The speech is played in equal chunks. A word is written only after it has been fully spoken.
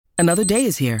Another day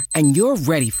is here, and you're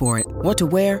ready for it. What to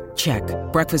wear? Check.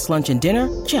 Breakfast, lunch, and dinner?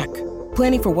 Check.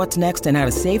 Planning for what's next and how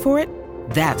to save for it?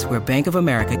 That's where Bank of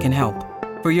America can help.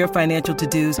 For your financial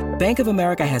to-dos, Bank of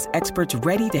America has experts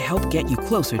ready to help get you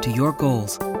closer to your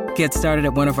goals. Get started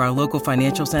at one of our local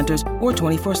financial centers or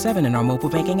 24/7 in our mobile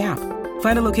banking app.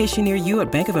 Find a location near you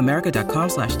at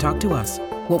bankofamerica.com/talktous.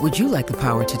 What would you like the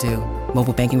power to do?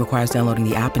 Mobile banking requires downloading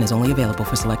the app and is only available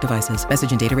for select devices.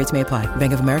 Message and data rates may apply.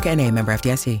 Bank of America N.A., member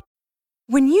FDIC.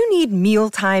 When you need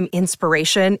mealtime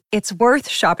inspiration, it's worth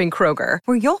shopping Kroger,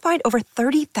 where you'll find over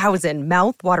 30,000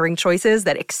 mouth-watering choices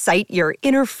that excite your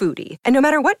inner foodie. And no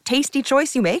matter what tasty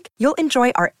choice you make, you'll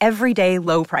enjoy our everyday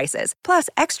low prices, plus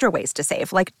extra ways to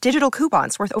save, like digital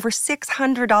coupons worth over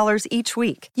 $600 each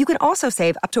week. You can also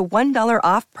save up to $1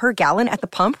 off per gallon at the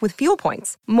pump with fuel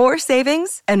points. More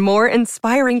savings and more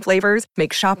inspiring flavors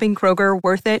make shopping Kroger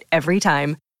worth it every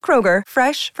time. Kroger,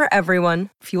 fresh for everyone.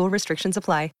 Fuel restrictions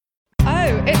apply.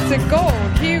 Oh, it's a goal.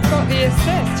 Who got the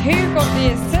assist? Who got the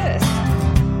assist?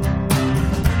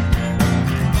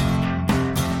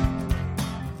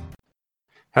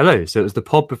 Hello, so it was the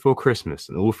pod before Christmas,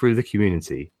 and all through the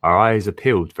community, our eyes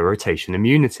appealed for rotation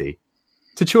immunity.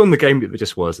 To chew on the game that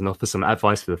just was and offer some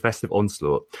advice for the festive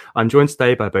onslaught, I'm joined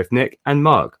today by both Nick and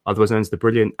Mark, otherwise known as the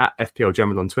brilliant at FPL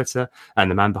General on Twitter, and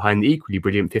the man behind the equally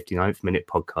brilliant 59th Minute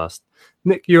podcast.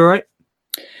 Nick, you alright?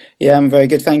 Yeah, I'm very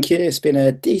good, thank you. It's been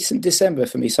a decent December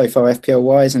for me so far,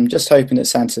 FPL-wise. I'm just hoping that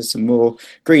Santa's some more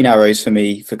green arrows for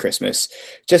me for Christmas.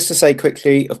 Just to say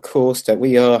quickly, of course, that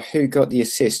we are Who Got the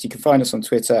Assist. You can find us on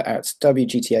Twitter at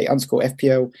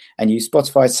WGTA_FPL and use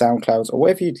Spotify, SoundCloud, or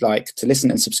wherever you'd like to listen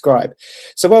and subscribe.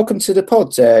 So welcome to the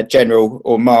pod, General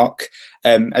or Mark,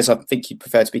 as I think you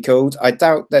prefer to be called. I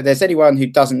doubt that there's anyone who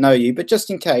doesn't know you, but just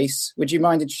in case, would you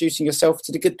mind introducing yourself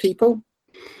to the good people?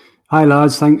 Hi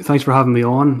lads, thanks for having me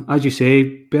on. As you say,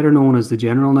 better known as the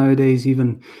General nowadays.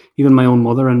 Even my own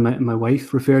mother and my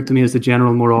wife referred to me as the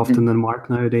General more often than Mark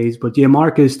nowadays. But yeah,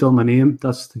 Mark is still my name.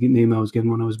 That's the name I was given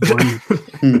when I was born.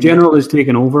 The General is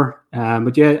taken over.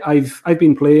 But yeah, I've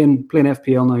been playing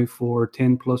FPL now for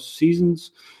 10 plus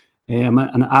seasons. I'm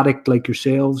an addict like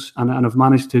yourselves, and I've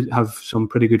managed to have some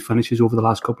pretty good finishes over the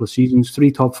last couple of seasons.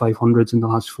 3 top 500s in the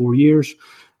last 4 years.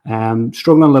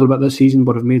 Struggling a little bit this season,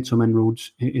 but I've made some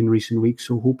inroads in recent weeks,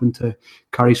 so hoping to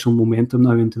carry some momentum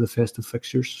now into the festive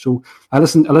fixtures. So I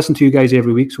listen to you guys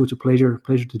every week, so it's a pleasure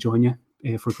to join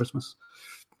you for Christmas.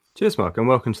 Cheers, Mark, and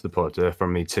welcome to the pod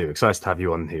from me too. Excited to have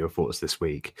you on here with thoughts this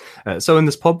week. So in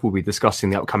this pod, we'll be discussing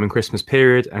the upcoming Christmas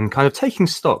period and kind of taking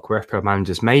stock where FPL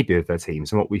managers may be with their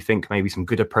teams and what we think may be some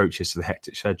good approaches to the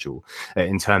hectic schedule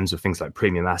in terms of things like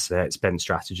premium assets, bench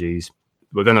strategies.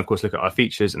 We'll then, of course, look at our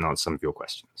features and answer some of your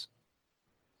questions.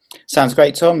 Sounds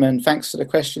great, Tom, and thanks for the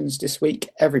questions this week,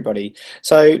 everybody.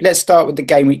 So let's start with the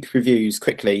game week reviews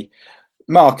quickly.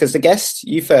 Mark, as the guest,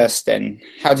 you first then.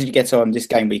 How did you get on this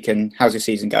game week and how's your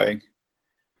season going?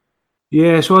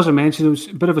 Yeah, so as I mentioned, it was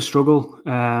a bit of a struggle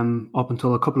up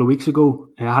until a couple of weeks ago.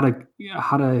 I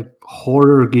had a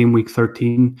horror game week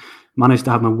 13, managed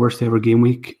to have my worst ever game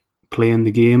week playing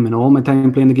the game, and all my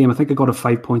time playing the game. I think I got a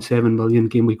 5.7 million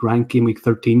game week rank, game week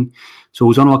 13. So it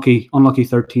was unlucky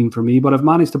 13 for me, but I've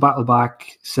managed to battle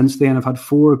back since then. I've had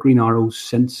 4 green arrows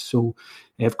since, so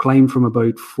I've climbed from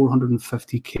about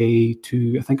 450k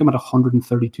to I think I'm at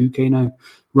 132k now,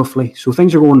 roughly. So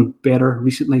things are going better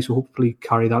recently, so hopefully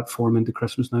carry that form into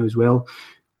Christmas now as well.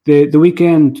 The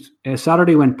weekend,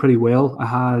 Saturday went pretty well. I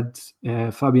had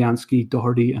Fabianski,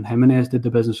 Doherty and Jimenez did the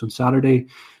business on Saturday.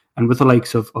 And with the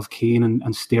likes of Kane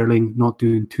and Sterling not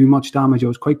doing too much damage, I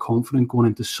was quite confident going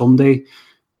into Sunday.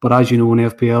 But as you know, in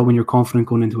FPL, when you're confident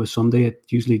going into a Sunday, it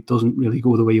usually doesn't really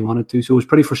go the way you want it to. So it was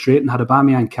pretty frustrating. Had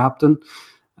Aubameyang captain.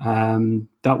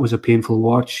 That was a painful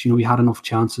watch. You know, we had enough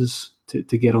chances to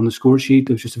get on the score sheet.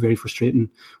 It was just a very frustrating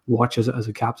watch as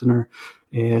a captainer.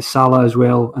 Salah as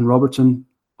well and Robertson.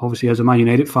 Obviously, as a Man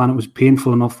United fan, it was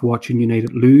painful enough watching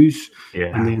United lose. Yeah.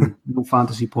 And then no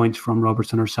fantasy points from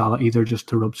Robertson or Salah either, just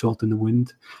to rub salt in the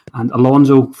wound. And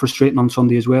Alonso, frustrating on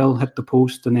Sunday as well, hit the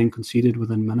post and then conceded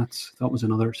within minutes. That was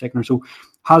another second. So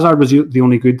Hazard was the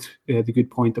only good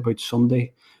point about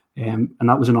Sunday. And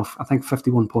that was enough. I think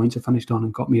 51 points I finished on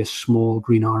and got me a small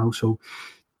green arrow. So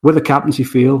with a captaincy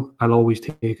fail, I'll always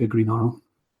take a green arrow.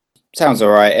 Sounds all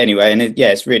right anyway. And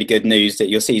it's really good news that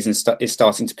your season is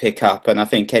starting to pick up. And I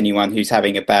think anyone who's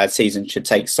having a bad season should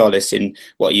take solace in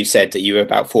what you've said, that you were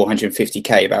about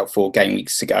 450k about 4 game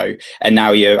weeks ago. And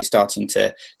now you're starting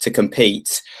to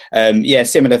compete.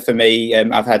 Similar for me.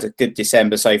 I've had a good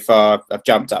December so far. I've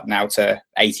jumped up now to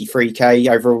 83k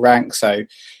overall rank, so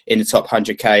in the top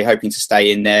 100k, hoping to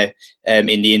stay in there. In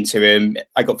the interim,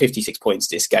 I got 56 points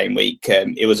this game week.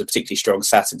 It was a particularly strong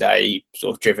Saturday,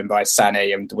 sort of driven by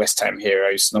Sané and the West Ham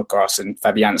heroes, Snodgrass and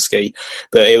Fabianski.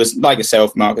 But it was, like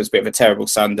yourself, Mark, it was a bit of a terrible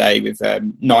Sunday with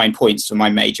 9 points for my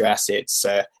major assets,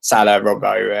 Salah,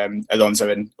 Robbo, Alonso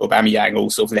and Aubameyang, all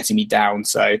sort of letting me down.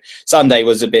 So Sunday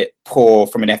was a bit poor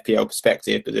from an FPL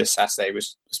perspective, but the Saturday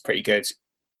was pretty good.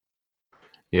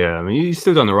 Yeah, I mean, you've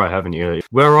still done all right, haven't you?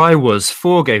 Where I was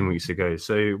 4 game weeks ago.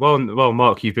 So, well,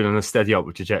 Mark, you've been on a steady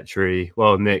upward trajectory.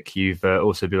 Well, Nick, you've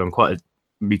also been on quite a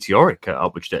meteoric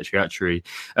upward trajectory, actually.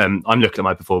 I'm looking at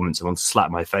my performance. I want to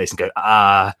slap my face and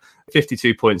go,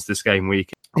 52 points this game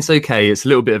week. It's okay. It's a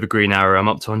little bit of a green arrow. I'm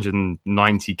up to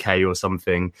 190k or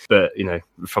something. But,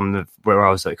 from where I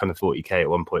was at kind of 40k at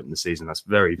one point in the season, that's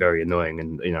very, very annoying.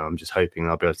 And, I'm just hoping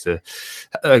I'll be able to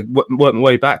work my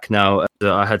way back now.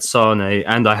 I had Sane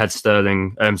and I had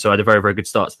Sterling. So I had a very, very good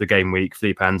start to the game week.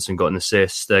 Felipe Anderson got an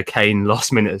assist. Kane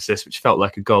last minute assist, which felt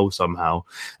like a goal somehow.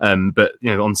 But,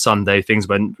 on Sunday, things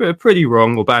went pretty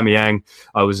wrong. Aubameyang,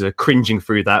 I was cringing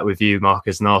through that with you, Mark,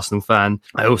 as an Arsenal fan.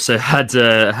 I also had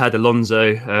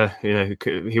Alonso.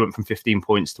 He went from 15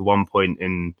 points to 1 point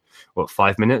in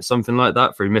 5 minutes, something like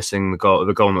that, through missing the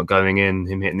goal not going in,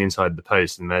 him hitting the inside of the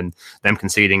post, and then them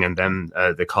conceding, and then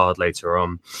the card later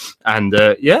on. And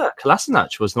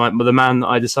Kolasinac was the man that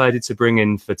I decided to bring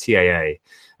in for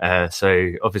TAA.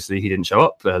 So obviously he didn't show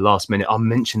up last minute.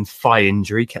 Unmentioned thigh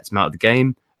injury kept him out of the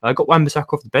game. I got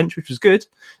Wan-Bissaka off the bench, which was good,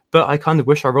 but I kind of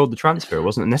wish I rolled the transfer. It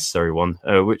wasn't a necessary one,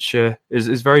 which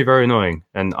is very, very annoying.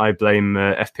 And I blame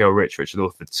FPL Richard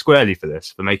Lawford squarely for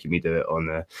this, for making me do it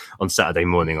on Saturday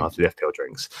morning after the FPL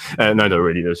drinks. No, not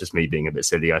really. It was just me being a bit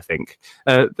silly, I think.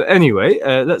 But anyway,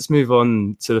 let's move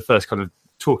on to the first kind of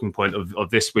talking point of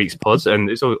this week's pod. And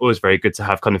it's always very good to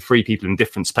have kind of 3 people in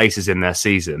different spaces in their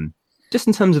season. Just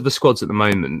in terms of the squads at the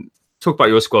moment, talk about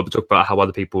your squad, but talk about how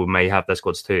other people may have their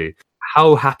squads too.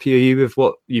 How happy are you with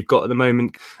what you've got at the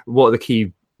moment? What are the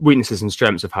key weaknesses and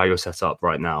strengths of how you're set up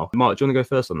right now? Mark, do you want to go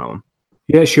first on that one?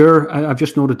 Yeah, sure. I've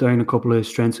just noted down a couple of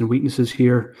strengths and weaknesses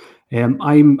here.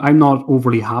 I'm not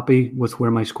overly happy with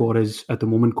where my squad is at the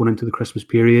moment going into the Christmas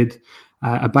period.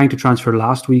 I banked a transfer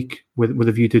last week with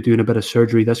a view to doing a bit of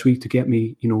surgery this week to get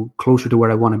me, closer to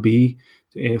where I want to be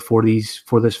for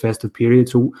this festive period.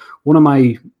 So one of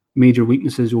my major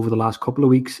weaknesses over the last couple of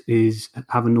weeks is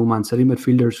having no Man City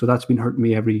midfielders. So that's been hurting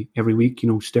me every week.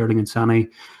 Sterling and Sané,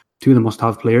 2 of the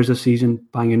must-have players this season,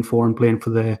 banging for and playing for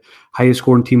the highest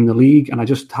scoring team in the league. And I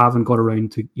just haven't got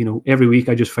around to, every week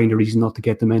I just find a reason not to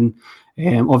get them in.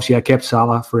 Obviously, I kept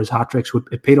Salah for his hat-trick, so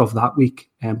it paid off that week.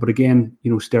 But again,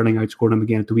 Sterling outscored him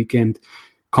again at the weekend.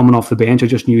 Coming off the bench, I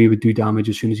just knew he would do damage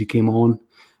as soon as he came on.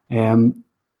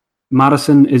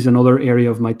 Maddison is another area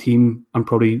of my team I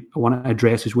want to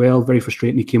address as well. Very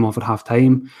frustrating. He came off at half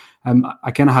time.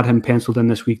 I kind of had him penciled in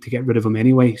this week to get rid of him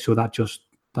anyway. So that's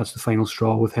the final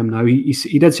straw with him now.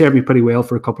 He did serve me pretty well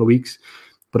for a couple of weeks,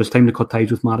 but it's time to cut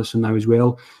ties with Maddison now as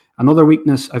well. Another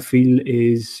weakness I feel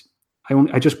is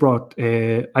I just brought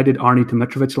I did Arnie to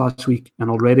Mitrovic last week, and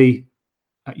already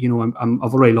I've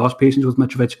already lost patience with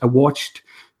Mitrovic. I watched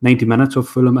 90 minutes of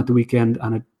Fulham at the weekend,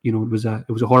 and it was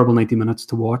a horrible 90 minutes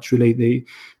to watch. Really, they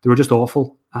were just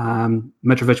awful.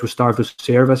 Mitrovic was starved of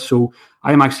service, so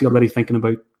I am actually already thinking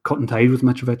about cutting ties with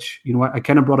Mitrovic. I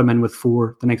kind of brought him in with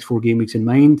the next 4 game weeks in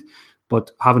mind,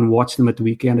 but having watched them at the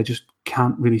weekend, I just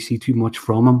can't really see too much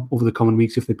from him over the coming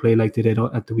weeks if they play like they did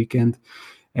at the weekend.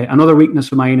 Another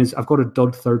weakness of mine is I've got a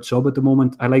dud third sub at the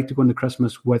moment. I like to go into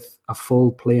Christmas with a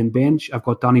full playing bench. I've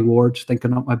got Danny Ward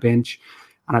stinking up my bench,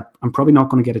 and I'm probably not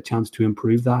going to get a chance to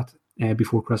improve that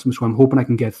before Christmas. So I'm hoping I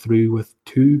can get through with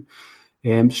 2.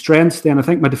 Strengths, then I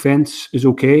think my defence is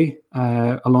okay.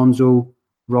 Alonso,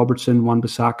 Robertson,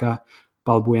 Wan-Bissaka,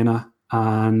 Balbuena,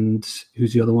 and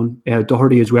who's the other one?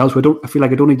 Doherty as well. So I feel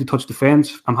like I don't need to touch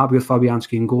defence. I'm happy with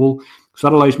Fabianski in goal. So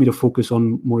that allows me to focus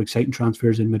on more exciting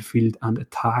transfers in midfield and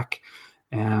attack.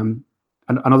 And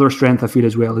another strength I feel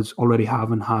as well is already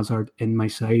having Hazard in my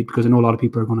side, because I know a lot of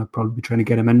people are going to probably be trying to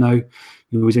get him in now.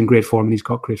 He's in great form and he's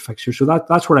got great fixtures. So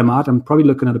that's where I'm at. I'm probably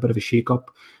looking at a bit of a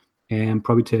shake-up and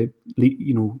probably to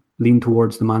lean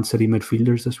towards the Man City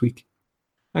midfielders this week.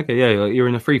 Okay, yeah, you're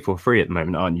in a 3-4-3 at the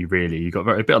moment, aren't you, really? You got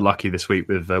a bit unlucky this week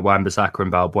with Wan-Bissaka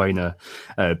and Balbuena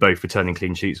both returning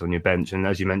clean sheets on your bench. And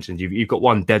as you mentioned, you've got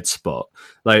one dead spot.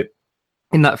 Like,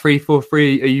 in that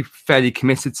 3-4-3, are you fairly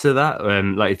committed to that?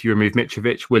 If you remove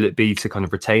Mitrovic, will it be to kind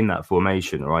of retain that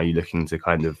formation, or are you looking to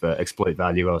kind of exploit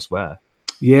value elsewhere?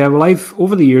 Yeah, well,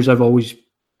 over the years, I've always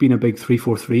been a big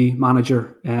 3-4-3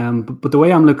 manager. But the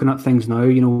way I'm looking at things now,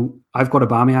 I've got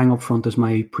Aubameyang up front as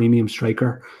my premium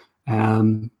striker.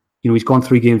 He's gone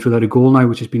 3 games without a goal now,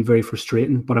 which has been very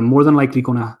frustrating. But I'm more than likely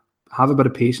going to have a bit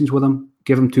of patience with him,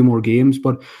 give him 2 more games.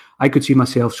 But I could see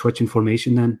myself switching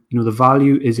formation then. The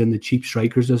value is in the cheap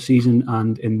strikers this season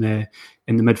and in the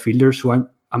midfielders. So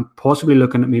I'm possibly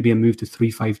looking at maybe a move to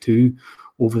 3-5-2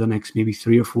 over the next maybe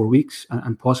 3 or 4 weeks,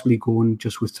 and possibly going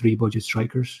just with 3 budget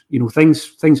strikers.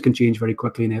 Things can change very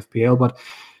quickly in FPL, but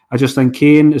I just think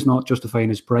Kane is not justifying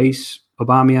his price.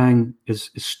 Aubameyang is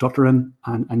stuttering,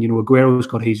 and Aguero's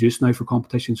got Jesus now for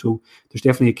competition, so there's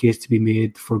definitely a case to be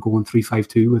made for going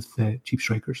 3-5-2 with cheap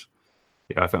strikers.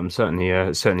 Yeah, I think I'm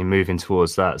certainly moving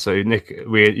towards that. So, Nick,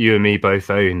 you and me both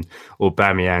own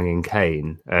Aubameyang and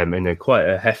Kane, in quite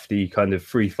a hefty kind of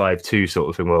 3-5-2 sort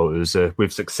of thing. Well, it was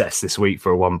with success this week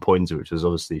for a 1-pointer, which was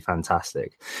obviously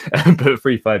fantastic. But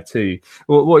 3-5-2,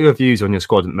 what are your views on your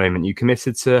squad at the moment? You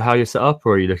committed to how you're set up,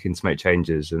 or are you looking to make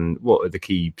changes? And what are the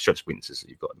key stretch weaknesses that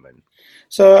you've got at the moment?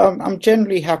 So I'm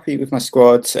generally happy with my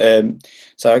squad. So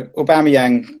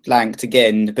Aubameyang blanked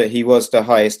again, but he was the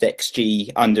highest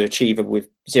XG underachiever with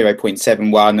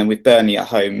 0.71, and with Burnley at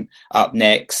home up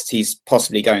next, he's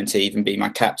possibly going to even be my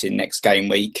captain next game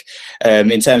week.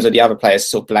 In terms of the other players,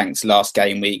 sort of blanked last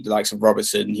game week, the likes of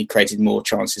Robertson, he created more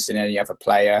chances than any other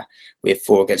player with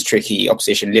 4 against tricky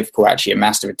opposition. Liverpool actually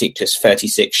amassed a ridiculous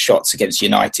 36 shots against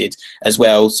United as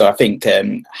well. So I think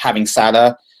having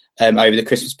Salah over the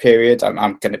Christmas period,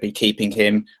 I'm going to be keeping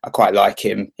him. I quite like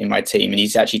him in my team, and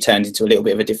he's actually turned into a little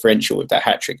bit of a differential with that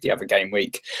hat-trick the other game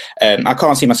week. I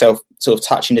can't see myself sort of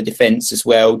touching the defence as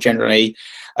well, generally.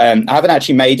 I haven't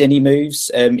actually made any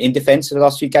moves in defence for the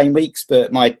last few game weeks,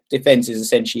 but my defence is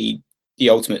essentially the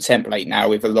ultimate template now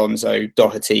with Alonso,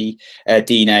 Doherty,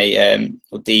 Dean,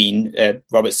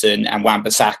 Robertson and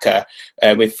Wan-Bissaka,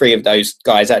 with 3 of those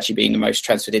guys actually being the most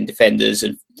transferred in defenders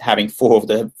and having 4 of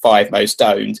the 5 most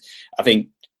owned. I think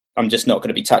I'm just not going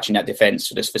to be touching that defence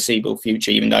for this foreseeable future,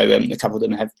 even though a couple of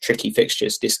them have tricky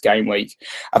fixtures this game week.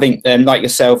 I think, like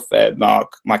yourself,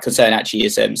 Mark, my concern actually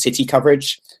is City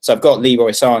coverage. So I've got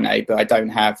Leroy Sané, but I don't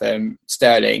have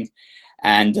Sterling.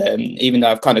 And even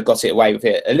though I've kind of got it away with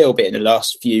it a little bit in the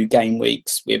last few game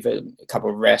weeks with a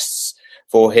couple of rests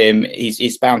for him,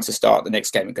 he's bound to start the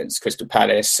next game against Crystal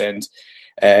Palace. And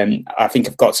I think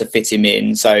I've got to fit him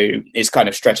in. So it's kind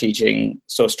of strategizing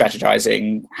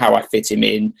how I fit him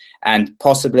in. And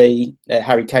possibly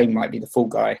Harry Kane might be the full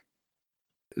guy.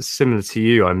 Similar to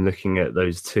you, I'm looking at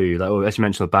those 2. As you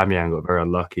mentioned, Aubameyang got very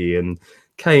unlucky, and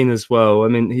Kane as well. I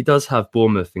mean, he does have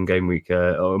Bournemouth in game week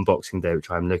on Boxing Day,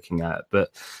 which I'm looking at. But,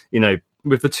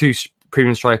 with the 2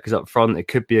 premium strikers up front, it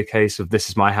could be a case of this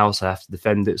is my house, I have to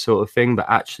defend it sort of thing. But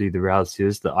actually, the reality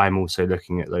is that I'm also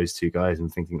looking at those 2 guys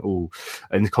and thinking,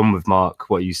 in common with Mark,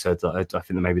 what you said, I think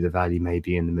that maybe the value may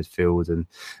be in the midfield, and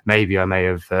maybe I may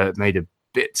have made a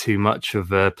bit too much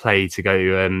of a play to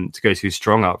go too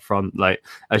strong up front. Like,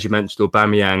 as you mentioned,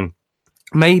 Aubameyang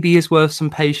maybe is worth some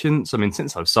patience. I mean,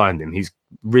 since I've signed him, he's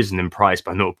risen in price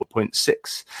by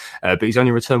 0.6, but he's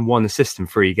only returned 1 assist in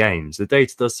 3 games. The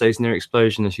data does say he's near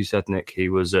explosion, as you said, Nick. He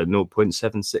was at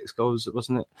 0.76 goals,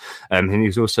 wasn't it? And he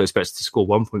was also expected to score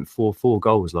 1.44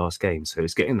 goals last game, so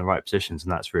he's getting in the right positions,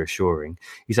 and that's reassuring.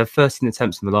 He's had 13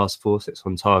 attempts in the last 4, 6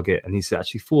 on target, and he's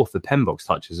actually 4th for pen box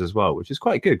touches as well, which is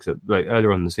quite good, because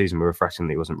earlier on in the season, we were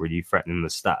refreshingly wasn't really threatening the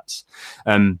stats.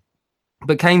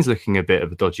 But Kane's looking a bit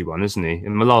of a dodgy one, isn't he?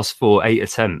 In the last 8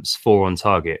 attempts, 4 on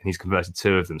target, and he's converted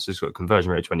 2 of them. So he's got a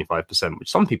conversion rate of 25%,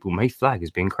 which some people may flag as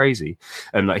being crazy.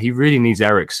 And he really needs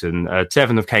Eriksen.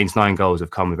 7 of Kane's 9 goals have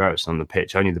come with Eriksen on the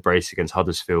pitch. Only the brace against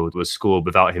Huddersfield was scored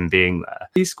without him being there.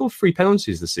 He's scored 3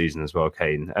 penalties this season as well,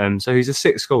 Kane. So he's a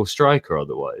 6-goal striker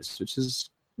otherwise, which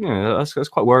is, that's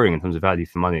quite worrying in terms of value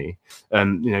for money.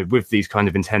 With these kind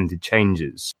of intended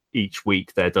changes, each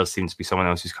week there does seem to be someone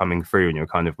else who's coming through, and you're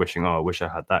kind of wishing, I wish I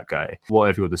had that guy.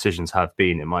 Whatever your decisions have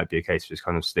been, it might be a case of just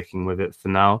kind of sticking with it for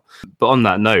now. But on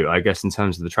that note, I guess in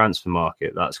terms of the transfer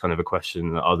market, that's kind of a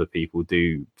question that other people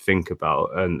do think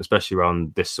about, and especially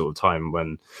around this sort of time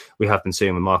when we have been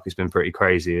seeing the market's been pretty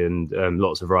crazy, and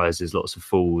lots of rises, lots of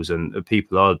falls, and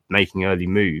people are making early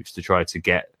moves to try to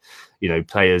get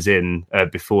players in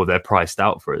before they're priced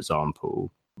out, for example.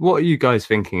 What are you guys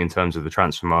thinking in terms of the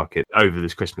transfer market over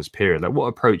this Christmas period? Like, what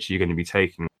approach are you going to be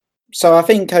taking? So I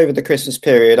think over the Christmas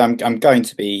period, I'm going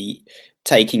to be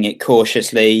taking it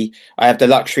cautiously. I have the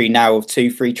luxury now of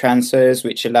 2 free transfers,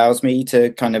 which allows me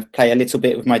to kind of play a little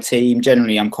bit with my team.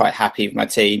 Generally, I'm quite happy with my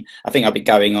team. I think I'll be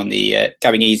going on the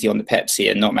going easy on the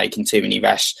Pepsi and not making too many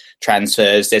rash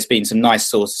transfers. There's been some nice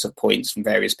sources of points from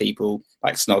various people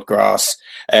like Snodgrass.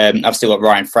 I've still got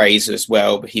Ryan Fraser as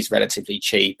well, but he's relatively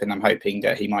cheap, and I'm hoping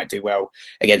that he might do well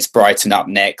against Brighton up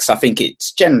next. I think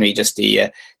it's generally just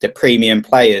the premium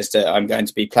players that I'm going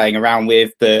to be playing around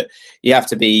with, but you have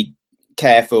to be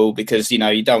careful because you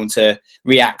don't want to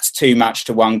react too much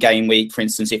to one game week. For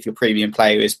instance, if your premium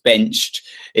player is benched,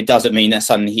 it doesn't mean that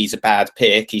suddenly he's a bad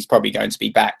pick. He's probably going to be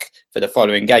back for the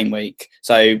following game week,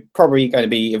 so probably going to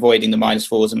be avoiding the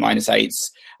 -4s and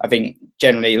 -8s. I think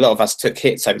generally a lot of us took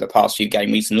hits over the past few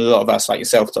game weeks, and a lot of us, like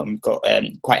yourself, Tom, got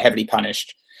quite heavily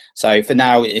punished. So for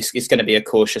now, it's going to be a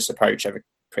cautious approach over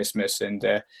Christmas and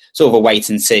sort of a wait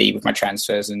and see with my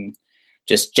transfers, and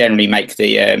just generally make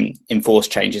the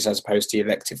enforced changes as opposed to the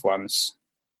elective ones.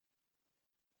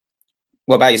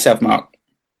 What about yourself, Mark?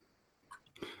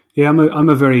 Yeah, I'm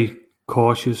a very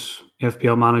cautious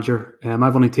FPL manager.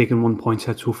 I've only taken 1 point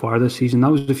set so far this season.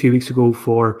 That was a few weeks ago.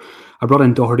 I brought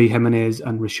in Doherty, Jimenez,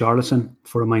 and Richarlison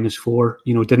for a -4.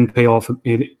 It didn't pay off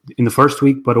in the first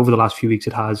week, but over the last few weeks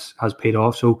it has paid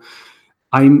off. So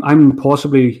I'm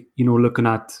possibly looking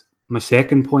at my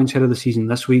second points head of the season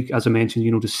this week, as I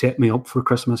mentioned, to set me up for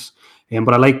Christmas.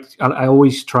 But I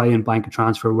always try and bank a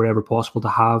transfer wherever possible to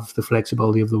have the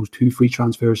flexibility of those 2 free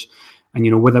transfers.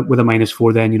 And, with a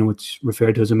 -4, then, it's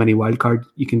referred to as a mini wildcard.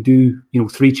 You can do,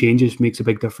 3 changes makes a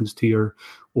big difference to your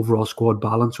overall squad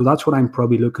balance. So that's what I'm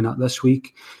probably looking at this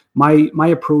week. My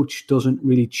approach doesn't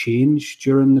really change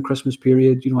during the Christmas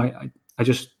period. I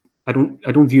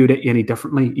don't view it any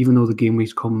differently, even though the game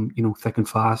weeks come, thick and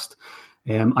fast.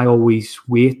 I always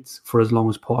wait for as long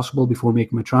as possible before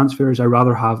making my transfers. I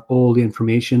rather have all the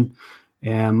information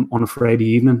on a Friday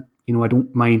evening. I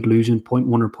don't mind losing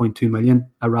 0.1 or 0.2 million.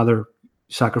 I rather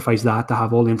sacrifice that to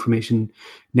have all the information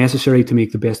necessary to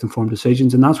make the best informed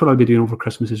decisions. And that's what I'll be doing over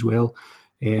Christmas as well.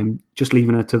 Just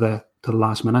leaving it to the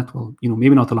last minute. Well,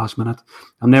 maybe not the last minute.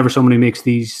 I'm never someone who makes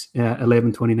these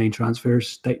 11:29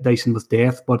 transfers, dicing with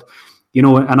death. But,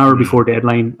 an hour before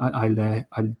deadline,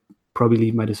 I'll probably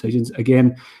leave my decisions.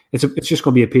 Again, it's just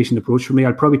going to be a patient approach for me.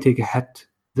 I'll probably take a hit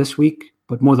this week,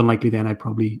 but more than likely then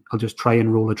I'll just try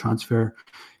and roll a transfer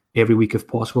every week if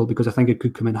possible, because I think it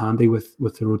could come in handy with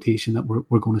the rotation that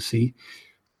we're going to see.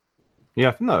 Yeah,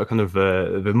 I think that kind of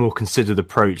the more considered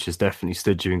approach has definitely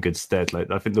stood you in good stead.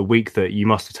 Like, I think the week that you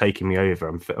must have taken me over,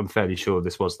 I'm fairly sure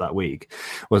this was that week,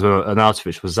 was when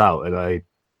Arnautovic was out, and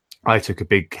I took a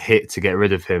big hit to get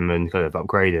rid of him and kind of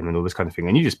upgrade him and all this kind of thing.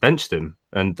 And you just benched him.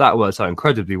 And that worked out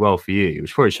incredibly well for you,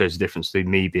 which probably shows the difference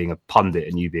between me being a pundit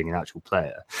and you being an actual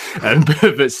player.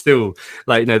 But still,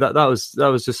 that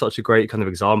was just such a great kind of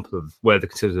example of where the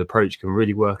considered approach can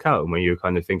really work out. And when you're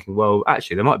kind of thinking, well,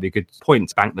 actually, there might be a good point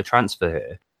to bank the transfer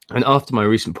here. And after my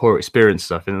recent poor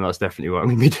experiences, I think that's definitely what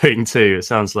I'm going to be doing too. It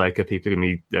sounds like people are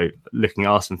going to be looking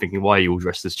at us and thinking, why are you all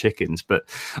dressed as chickens? But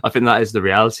I think that is the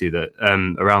reality that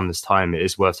around this time, it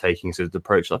is worth taking sort of the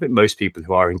approach. I think most people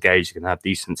who are engaged are going to have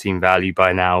decent team value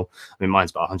by now. I mean,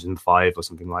 mine's about 105 or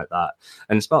something like that.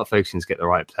 And it's about focusing to get the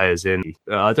right players in.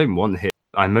 I don't want hit.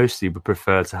 I mostly would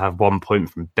prefer to have 1 point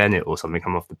from Bennett or something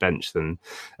come off the bench than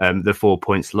the 4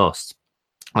 points lost.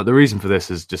 The reason for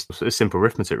this is just a simple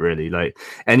arithmetic, really. Like,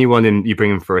 anyone you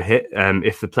bring in for a hit,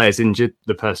 if the player's injured,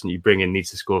 the person you bring in needs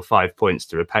to score 5 points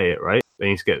to repay it, right? They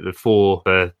need to get the 4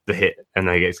 for the hit, and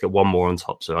they get to get 1 more on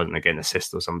top, so I don't know, get an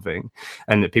assist or something.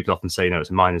 And people often say, it's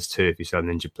a -2 if you sell an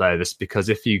injured player. This because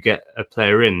if you get a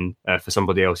player in for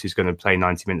somebody else who's going to play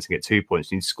 90 minutes and get 2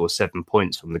 points, you need to score 7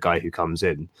 points from the guy who comes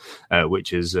in,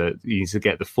 which is you need to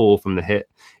get the 4 from the hit,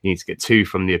 you need to get 2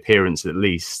 from the appearance at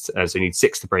least, so you need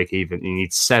 6 to break even, you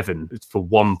need 7 for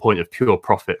 1 point of pure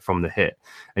profit from the hit.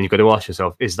 And you've got to ask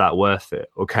yourself, is that worth it?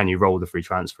 Or can you roll the free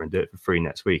transfer and do it for free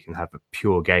next week and have a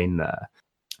pure gain there?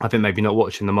 I think maybe not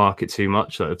watching the market too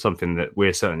much. It's something that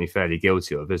we're certainly fairly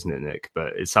guilty of, isn't it, Nick?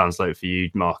 But it sounds like for you,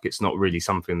 Mark, it's not really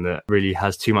something that really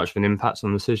has too much of an impact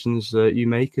on the decisions that you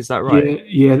make. Is that right?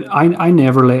 Yeah. I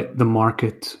never let the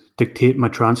market dictate my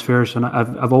transfers, and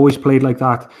I've always played like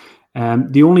that.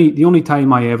 The only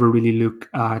time I ever really look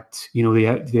at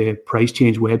the price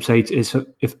change websites is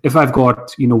if I've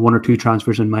got 1 or 2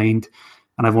 transfers in mind,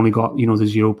 and I've only got the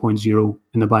 0.0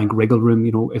 in the bank wriggle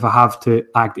room. If I have to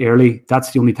act early,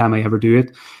 that's the only time I ever do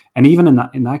it. And even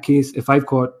in that case, if I've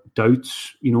got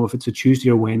doubts, if it's a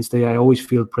Tuesday or Wednesday, I always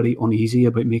feel pretty uneasy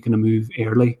about making a move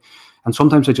early, and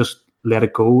sometimes I just let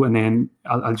it go, and then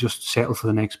I'll just settle for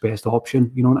the next best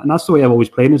option. And that's the way I've always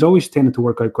played, and it's always tended to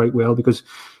work out quite well, because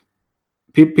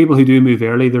people who do move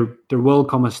early, there will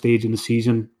come a stage in the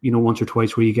season, once or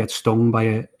twice where you get stung by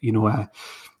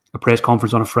a press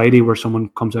conference on a Friday where someone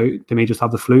comes out, they may just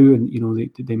have the flu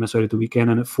and, they miss out at the weekend,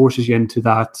 and it forces you into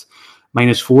that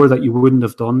 -4 that you wouldn't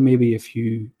have done maybe if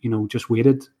you just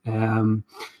waited. And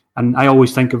I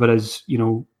always think of it as,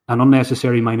 an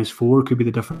unnecessary -4 could be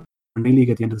the difference in the league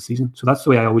at the end of the season. So that's the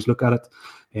way I always look at it.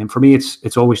 And for me,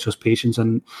 it's always just patience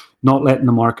and not letting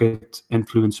the market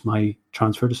influence my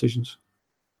transfer decisions.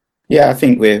 Yeah, I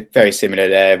think we're very similar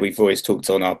there. We've always talked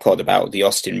on our pod about the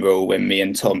Austin rule when me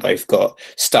and Tom both got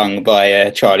stung by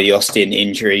a Charlie Austin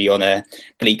injury on a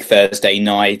bleak Thursday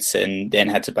night and then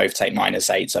had to both take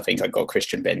 -8s. I think I got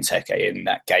Christian Benteke in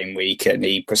that game week and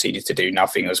he proceeded to do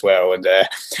nothing as well. And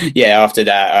after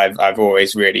that, I've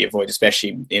always really avoided,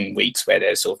 especially in weeks where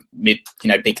there's sort of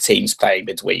big teams playing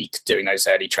midweek, doing those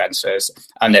early transfers,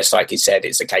 unless, like you said,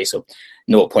 it's a case of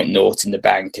 0.0 in the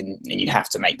bank and you have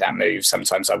to make that move.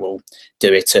 Sometimes I will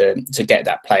do it to get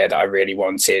that player that I really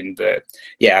want in. But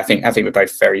yeah, I think we're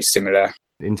both very similar.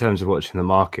 In terms of watching the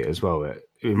market as well,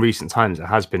 in recent times it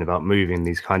has been about moving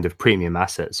these kind of premium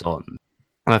assets on.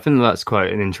 And I think that's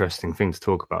quite an interesting thing to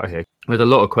talk about here. We had a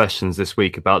lot of questions this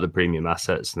week about the premium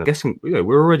assets, and I'm guessing we're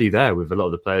already there with a lot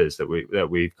of the players that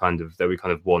we kind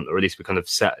of want, or at least we kind of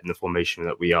set in the formation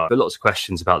that we are. There are lots of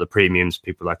questions about the premiums.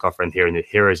 People like our friend here in the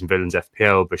Heroes and Villains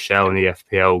FPL, Bashel in the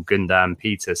FPL, Gundam,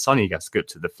 Peter, Sonny Gasgut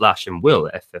to the Flash, and Will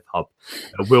at FF Hub.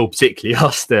 Will particularly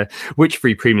asked which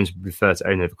free premiums would prefer to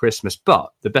own over Christmas.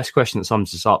 But the best question that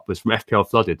sums us up was from FPL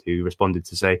Flooded, who responded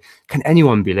to say, "Can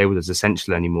anyone be labelled as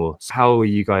essential anymore? So how are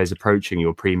you guys approaching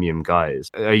your premium guys?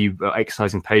 Are you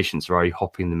exercising patience or are you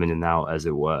hopping them in and out, as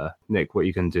it were?" Nick, what are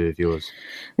you going to do with yours?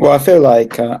 Well, I feel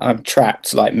like I'm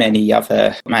trapped, like many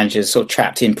other managers, sort of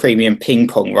trapped in premium ping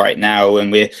pong right now,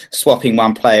 and we're swapping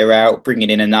one player out, bringing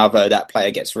in another. That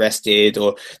player gets rested,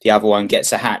 or the other one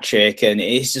gets a hat trick, and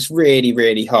it's just really,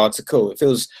 really hard to call. It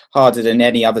feels harder than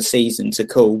any other season to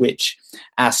call which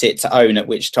asset to own at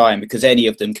which time, because any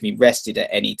of them can be rested at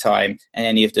any time, and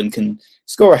any of them can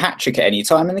score a hat trick at any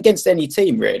time, and against any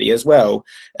team really as well.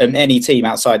 Any team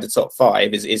outside the top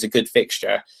 5 is a good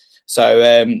fixture. So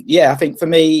I think for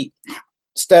me,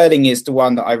 Sterling is the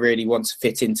one that I really want to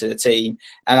fit into the team,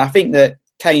 and I think that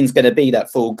Kane's going to be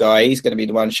that fool guy. He's going to be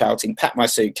the one shouting, "Pack my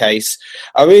suitcase."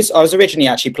 I was originally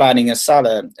actually planning a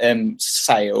Salah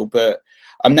sale, but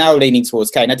I'm now leaning towards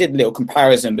Kane. I did a little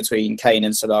comparison between Kane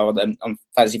and Salah on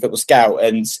Fantasy Football Scout,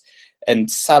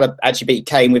 and Salah actually beat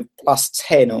Kane with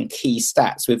 +10 on key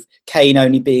stats, with Kane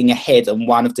only being ahead on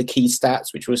one of the key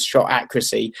stats, which was shot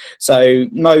accuracy. So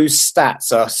most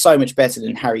stats are so much better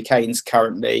than Harry Kane's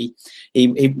currently.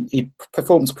 He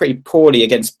performs pretty poorly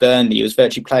against Burnley. He was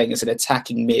virtually playing as an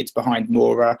attacking mid behind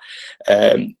Moura.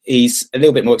 He's a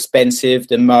little bit more expensive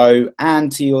than Mo,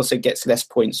 and he also gets less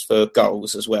points for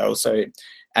goals as well.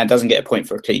 And doesn't get a point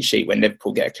for a clean sheet when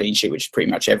Liverpool get a clean sheet, which is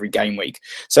pretty much every game week.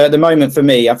 So at the moment, for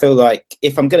me, I feel like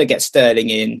if I'm going to get Sterling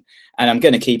in and I'm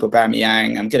going to keep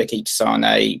Aubameyang, I'm going to keep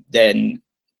Sane, then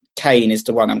Kane is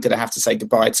the one I'm going to have to say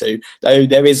goodbye to. Though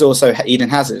there is also Eden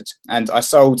Hazard, and I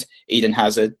sold Eden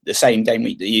Hazard the same game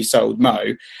week that you sold Mo,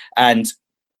 and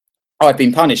I've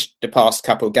been punished the past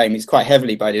couple of games quite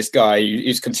heavily by this guy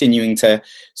who's continuing to,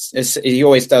 as he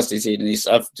always does this,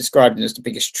 I've described him as the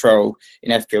biggest troll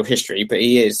in FPL history, but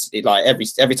he is, like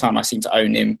every time I seem to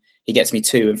own him, he gets me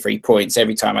 2 and 3 points.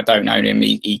 Every time I don't own him,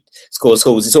 he scores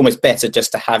hauls. It's almost better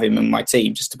just to have him in my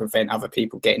team, just to prevent other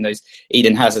people getting those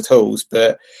Eden Hazard hauls.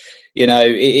 But,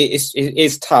 it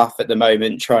is tough at the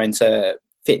moment trying to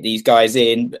fit these guys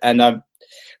in, and I'm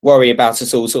worry about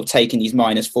us all sort of taking these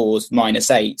 -4s,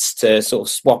 -8s to sort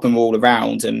of swap them all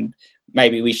around, and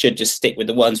maybe we should just stick with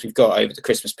the ones we've got over the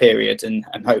Christmas period and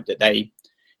hope that they,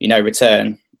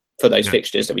 return for those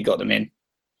fixtures that we got them in.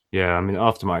 Yeah, I mean,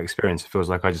 after my experience, it feels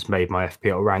like I just made my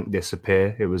FPL rank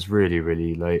disappear. It was really,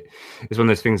 really it's one of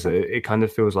those things that it kind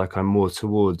of feels like I'm more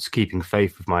towards keeping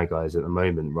faith with my guys at the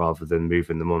moment rather than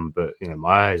moving them on. But,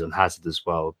 my eyes on Hazard as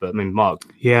well. But I mean, Mark.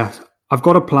 Yeah, I've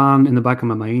got a plan in the back of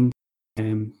my mind.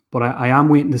 But I am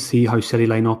waiting to see how City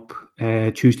line up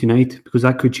Tuesday night, because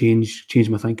that could change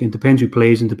my thinking. Depends who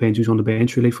plays and depends who's on the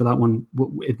bench really for that one.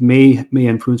 It may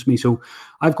influence me. So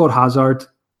I've got Hazard,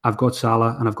 I've got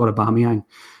Salah, and I've got Aubameyang.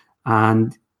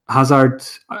 And Hazard,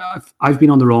 I've been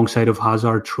on the wrong side of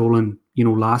Hazard trolling,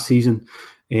 last season,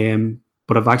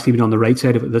 but I've actually been on the right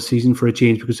side of it this season for a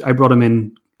change, because I brought him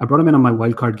in on my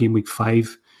wildcard game week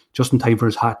 5. Just in time for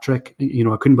his hat trick.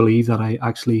 I couldn't believe that I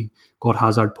actually got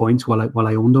Hazard points while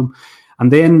I owned him.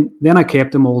 And then I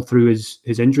kept him all through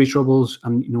his injury troubles,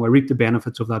 and I reaped the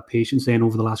benefits of that patience then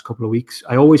over the last couple of weeks.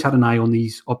 I always had an eye on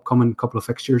these upcoming couple of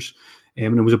fixtures,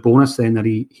 And it was a bonus then that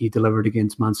he delivered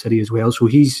against Man City as well. So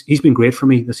he's been great for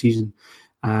me this season.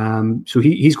 So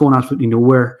he's going absolutely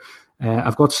nowhere.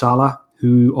 I've got Salah,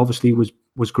 who obviously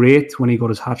was great when he got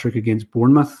his hat-trick against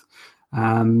Bournemouth.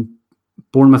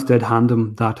 Bournemouth did hand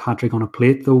him that hat-trick on a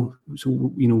plate, though.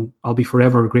 So, I'll be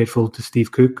forever grateful to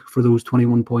Steve Cook for those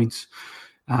 21 points.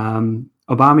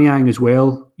 Aubameyang as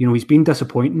well, he's been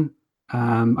disappointing.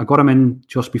 I got him in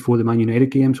just before the Man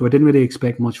United game, so I didn't really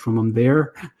expect much from him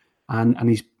there.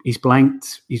 And he's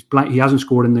blanked. He hasn't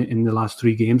scored in the last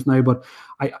 3 games now. But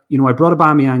I brought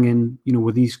Aubameyang in,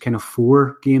 with these kind of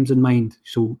 4 games in mind.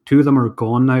 So 2 of them are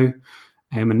gone now,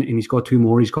 and he's got 2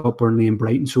 more. He's got Burnley and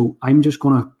Brighton. So I'm just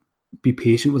gonna be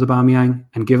patient with Aubameyang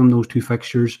and give him those 2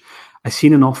 fixtures. I've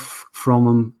seen enough from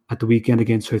him at the weekend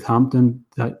against Southampton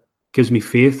that gives me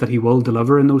faith that he will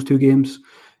deliver in those 2 games.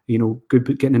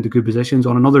 Good, getting into good positions.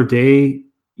 On another day,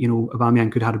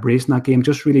 Aubameyang could have had a brace in that game.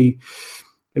 Just really,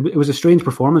 it was a strange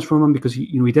performance from him because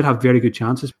he did have very good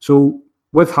chances. So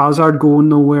with Hazard going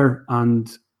nowhere, and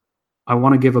I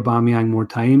want to give Aubameyang more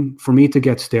time for me to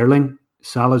get Sterling,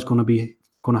 Salah's going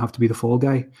to have to be the fall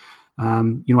guy.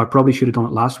 I probably should have done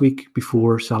it last week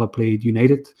before Salah played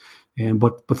United.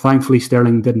 But thankfully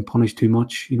Sterling didn't punish too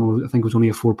much. I think it was only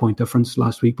a 4-point difference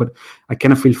last week, but I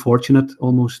kind of feel fortunate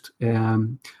almost. I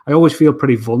always feel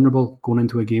pretty vulnerable going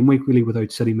into a game week really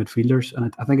without City midfielders,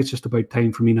 and I think it's just about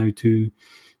time for me now to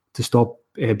stop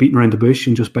beating around the bush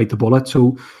and just bite the bullet.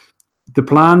 So the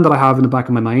plan that I have in the back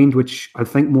of my mind, which I'll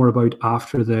think more about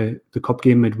after the cup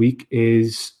game midweek,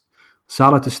 is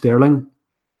Salah to Sterling,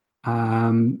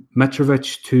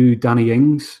 Mitrovic to Danny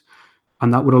Ings,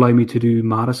 and that would allow me to do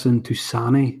Maddison to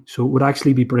Sané. So it would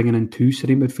actually be bringing in 2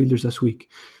 City midfielders this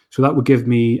week. So that would give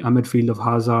me a midfield of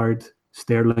Hazard,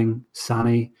 Sterling,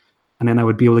 Sané, and then I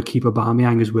would be able to keep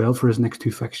Aubameyang as well for his next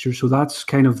 2 fixtures. So that's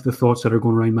kind of the thoughts that are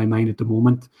going around my mind at the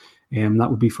moment. That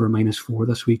would be for a -4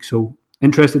 this week. So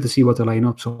interested to see what the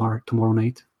lineups are tomorrow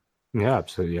night. Yeah,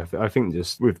 absolutely. I think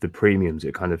just with the premiums,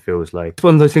 it kind of feels like it's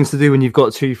one of those things to do when you've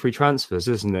got 2 free transfers,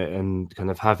 isn't it? And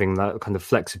kind of having that kind of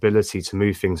flexibility to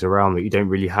move things around that you don't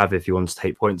really have if you want to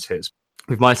take points hits.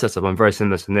 With my setup, I'm very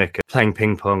similar to Nick, playing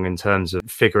ping pong in terms of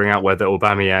figuring out whether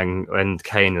Aubameyang and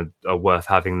Kane are worth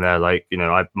having there. Like,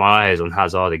 my eye is on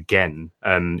Hazard again,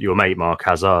 your mate Mark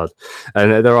Hazard.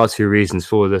 And there are 2 reasons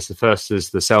for this. The first is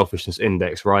the selfishness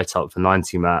index write-up for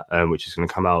 90 Matt, which is going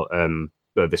to come out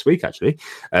this week actually,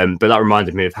 but that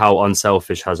reminded me of how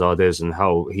unselfish Hazard is and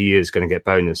how he is going to get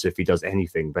bonus if he does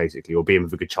anything basically, or be in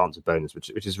with a good chance of bonus, which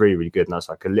is really, really good. And that's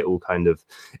like a little kind of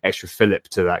extra fillip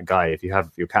to that guy. If you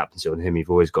have your captaincy on him, you've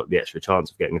always got the extra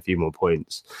chance of getting a few more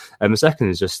points. And the second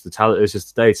is just it's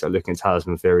just the data. Looking at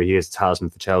talisman theory, he is a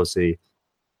talisman for Chelsea.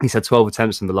 He's had 12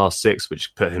 attempts in the last 6,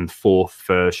 which put him 4th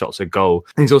for shots at goal.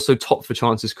 And he's also top for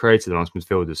chances created amongst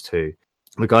midfielders too.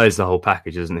 The guy is the whole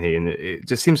package, isn't he? And it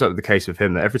just seems like the case with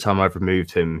him that every time I've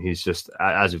removed him, he's just,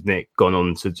 as with Nick, gone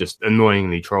on to just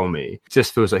annoyingly troll me. It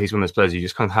just feels like he's one of those players you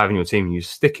just kind of have in your team and you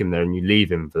stick him there and you leave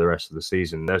him for the rest of the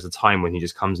season. There's a time when he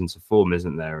just comes into form,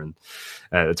 isn't there? And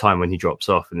a time when he drops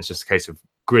off, and it's just a case of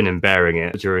grin and bearing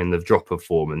it during the drop of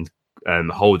form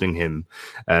and holding him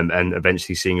and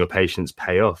eventually seeing your patience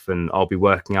pay off. And I'll be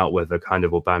working out whether kind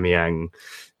of Aubameyang,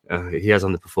 he has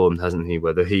underperformed, hasn't he?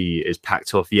 Whether he is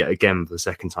packed off yet again for the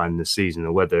second time this season,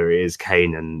 or whether it is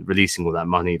Kane and releasing all that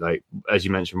money. Like, as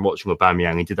you mentioned, watching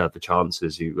Aubameyang, he did have the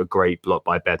chances. A great block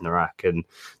by Bednarak and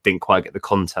didn't quite get the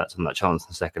contact on that chance in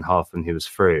the second half when he was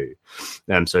through.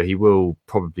 So he will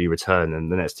probably return,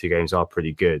 and the next 2 games are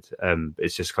pretty good.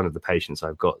 It's just kind of the patience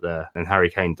I've got there. And Harry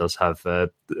Kane does have a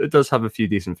few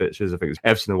decent fixtures. I think it's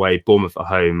Everton away, Bournemouth at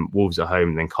home, Wolves at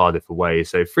home, and then Cardiff away.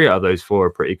 So 3 out of those 4 are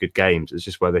pretty good games. It's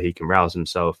just whether he can rouse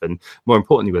himself, and more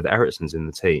importantly, whether Eriksen's in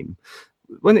the team.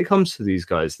 When it comes to these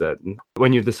guys, then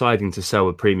when you're deciding to sell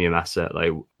a premium asset,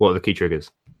 like, what are the key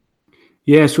triggers?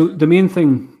 Yeah, so the main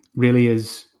thing really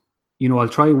is, I'll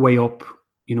try to weigh up,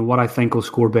 what I think will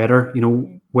score better.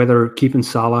 Whether keeping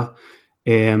Salah,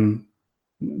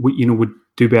 would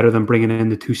do better than bringing in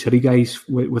the 2 City guys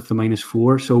with the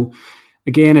 -4. So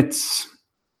again, it's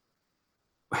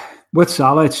with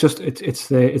Salah, it's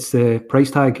the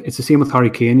price tag. It's the same with Harry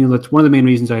Kane. That's one of the main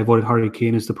reasons I avoided Harry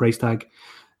Kane is the price tag.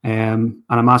 And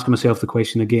I'm asking myself the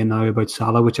question again now about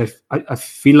Salah, which I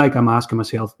feel like I'm asking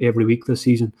myself every week this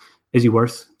season. Is he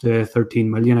worth the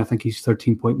 13 million? I think he's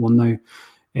 13.1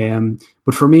 now.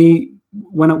 But for me,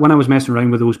 when I was messing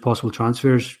around with those possible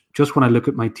transfers, just when I look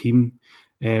at my team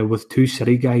with 2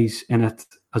 City guys in it,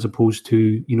 as opposed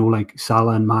to, like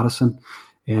Salah and Maddison,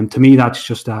 to me, that's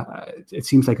just it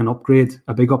seems like an upgrade,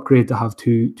 a big upgrade to have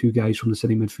two guys from the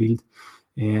City midfield.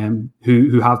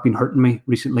 who have been hurting me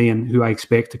recently and who I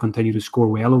expect to continue to score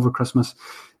well over Christmas.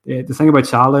 The thing about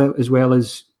Salah as well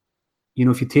is,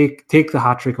 if you take the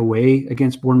hat-trick away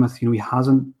against Bournemouth, he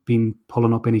hasn't been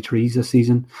pulling up any trees this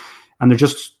season. And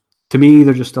to me,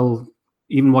 they're just still,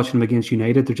 even watching him against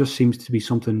United, there just seems to be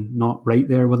something not right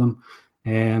there with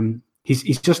him.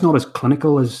 He's just not as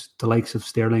clinical as the likes of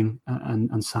Sterling and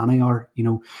Sané are.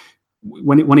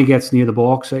 When he gets near the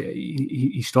box,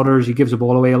 he stutters, he gives the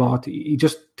ball away a lot. To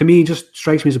me, he just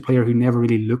strikes me as a player who never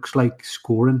really looks like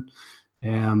scoring.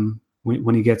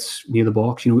 When he gets near the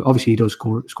box, obviously he does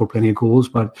score plenty of goals,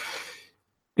 but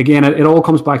again, it all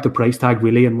comes back to price tag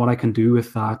really, and what I can do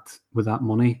with that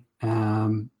money.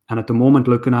 And at the moment,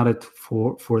 looking at it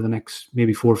for the next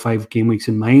maybe 4 or 5 game weeks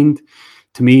in mind,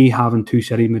 to me, having 2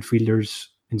 City midfielders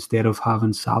instead of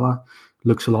having Salah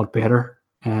looks a lot better.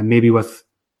 Maybe with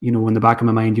in the back of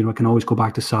my mind, I can always go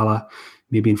back to Salah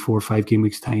maybe in 4 or 5 game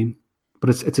weeks time. But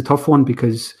it's a tough one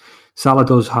because Salah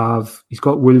he's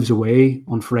got Wolves away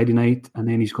on Friday night, and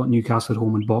then he's got Newcastle at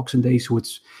home on Boxing Day. So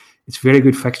it's very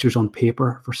good fixtures on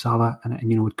paper for Salah, and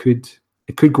it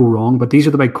could go wrong. But these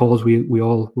are the big calls we're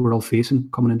all facing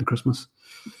coming into Christmas.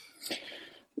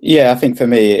 Yeah, I think for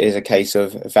me it is a case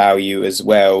of value as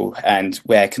well, and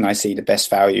where can I see the best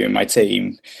value in my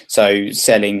team? So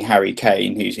selling Harry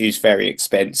Kane, who's very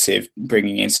expensive,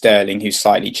 bringing in Sterling, who's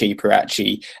slightly cheaper,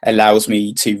 actually allows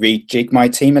me to rejig my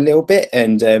team a little bit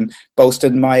and bolster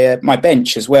my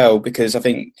bench as well, because I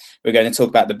think we're going to talk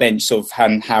about the bench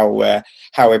and how we're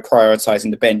prioritising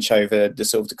the bench over the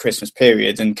sort of the Christmas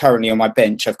period. And currently on my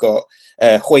bench, I've got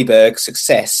Højbjerg,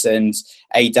 Success, and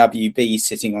AWB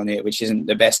sitting on it, which isn't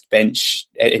the best bench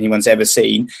anyone's ever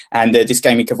seen. And this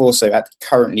game week, I've also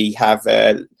currently have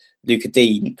Luca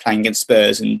Dean playing against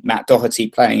Spurs and Matt Doherty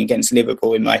playing against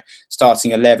Liverpool in my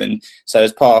starting 11. So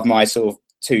as part of my sort of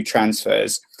 2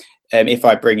 transfers, if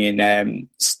I bring in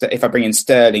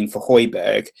Sterling for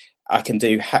Højbjerg, I can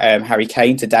do Harry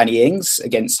Kane to Danny Ings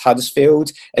against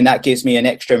Huddersfield, and that gives me an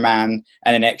extra man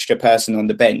and an extra person on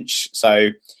the bench.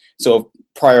 So sort of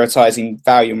prioritising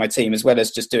value in my team, as well as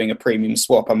just doing a premium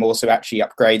swap, I'm also actually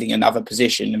upgrading another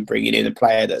position and bringing in a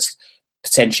player that's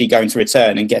potentially going to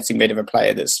return and getting rid of a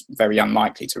player that's very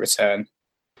unlikely to return.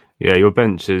 Yeah, your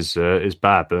bench is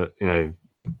bad, but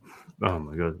oh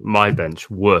my god, my bench,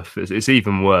 woof. It's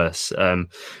even worse.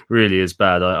 Really is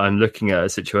bad. I'm looking at a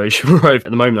situation where at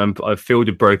the moment I've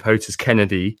fielded Bro Potter's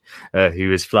Kennedy,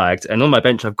 who is flagged, and on my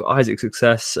bench I've got Isaac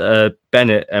Success,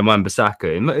 Bennett, and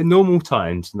Wan-Bissaka. In normal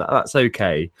times, that's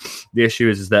okay. The issue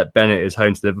is that Bennett is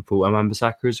home to Liverpool and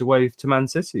Wan-Bissaka is away to Man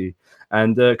City,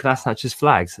 and Kolasinac is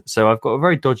flagged. So I've got a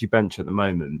very dodgy bench at the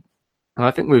moment. And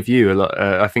I think with you a lot,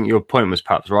 I think your point was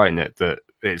perhaps right in it, that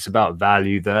it's about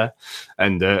value there.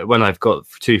 And when I've got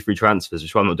 2 free transfers,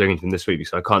 which I'm not doing anything this week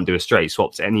because I can't do a straight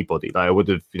swap to anybody. Like I would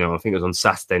have, I think it was on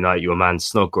Saturday night, your man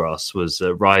Snodgrass was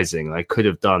rising. I could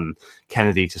have done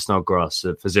Kennedy to Snodgrass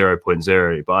for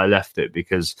 0.0, but I left it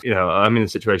because, I'm in a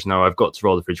situation now where I've got to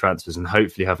roll the free transfers and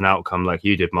hopefully have an outcome like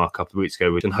you did, Mark, a couple of weeks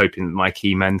ago, and hoping that my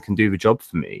key men can do the job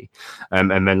for me. And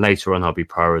then later on, I'll be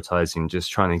prioritising just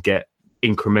trying to get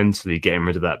incrementally getting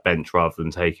rid of that bench rather than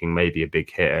taking maybe a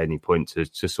big hit at any point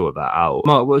to sort that out.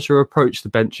 Mark, what's your approach to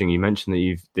benching? You mentioned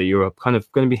that you're kind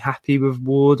of going to be happy with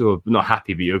Ward, or not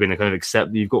happy, but you're going to kind of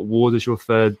accept that you've got Ward as your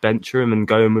third bencher and then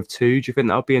going with 2. Do you think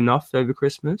that'll be enough over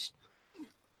Christmas?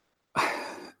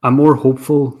 I'm more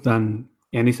hopeful than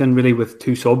anything really with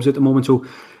 2 subs at the moment. So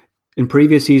in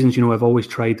previous seasons, I've always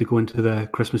tried to go into the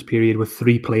Christmas period with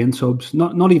 3 playing subs.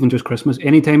 Not even just Christmas.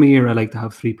 Any time of year, I like to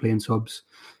have 3 playing subs.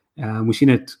 We've seen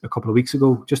it a couple of weeks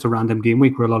ago, just a random game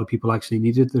week where a lot of people actually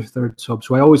needed their third sub.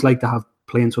 So I always like to have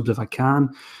playing subs if I can.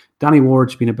 Danny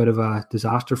Ward's been a bit of a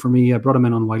disaster for me. I brought him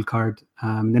in on wildcard,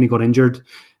 then he got injured,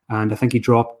 and I think he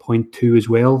dropped 0.2 as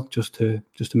well, just to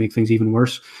make things even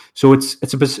worse. So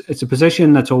it's a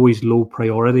position that's always low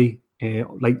priority,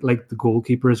 like the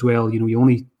goalkeeper as well. You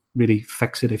only really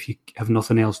fix it if you have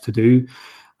nothing else to do.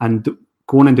 And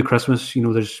going into Christmas,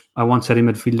 I want City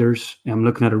midfielders. I'm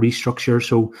looking at a restructure,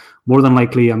 so more than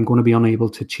likely I'm going to be unable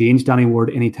to change Danny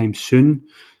Ward anytime soon.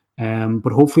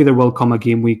 But hopefully there will come a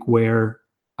game week where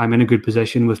I'm in a good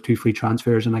position with 2 free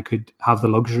transfers and I could have the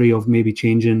luxury of maybe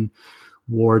changing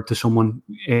Ward to someone.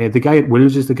 The guy at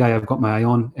Wolves is the guy I've got my eye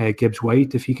on, Gibbs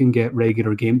White. If he can get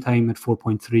regular game time at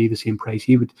 4.3, the same price,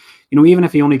 he would, even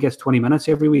if he only gets 20 minutes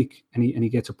every week and he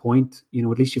gets a point, at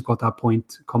least you've got that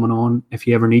point coming on if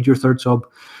you ever need your third sub.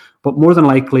 But more than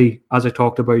likely, as I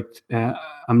talked about,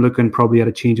 I'm looking probably at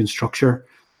a change in structure,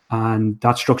 and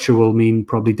that structure will mean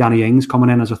probably Danny Ings coming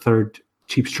in as a third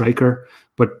cheap striker.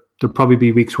 But there'll probably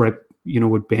be weeks where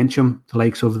would bench him, the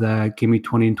likes of the game week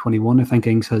 20 and 21. I think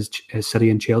Ings has City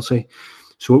and Chelsea.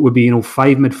 So it would be,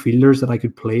 5 midfielders that I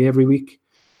could play every week,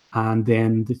 and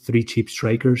then the 3 cheap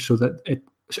strikers. So that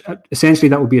essentially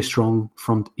that would be a strong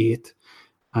front 8.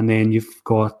 And then you've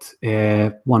got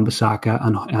Wan-Bissaka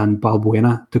and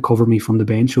Balbuena to cover me from the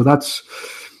bench. So that's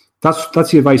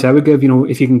the advice I would give.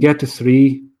 If you can get to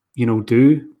 3,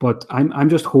 do. But I'm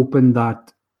just hoping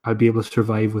that I'll be able to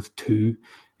survive with 2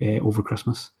 over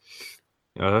Christmas.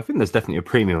 I think there's definitely a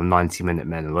premium on 90-minute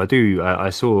men. And I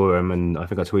saw, and I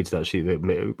think I tweeted actually,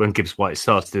 that when Gibbs White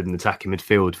started in attacking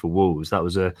midfield for Wolves, that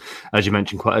was, as you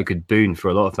mentioned, quite a good boon for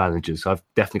a lot of managers. So I've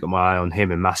definitely got my eye on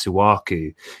him and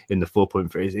Masuaku in the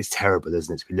 4.3. It's terrible,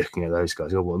 isn't it, to be looking at those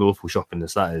guys? Oh, what an awful shopping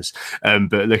list that is.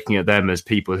 But looking at them as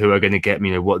people who are going to get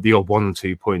me, the odd 1 or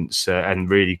 2 points and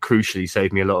really crucially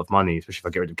save me a lot of money, especially if I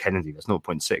get rid of Kennedy. That's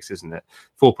 0.6, isn't it?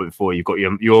 4.4, you've got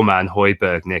your man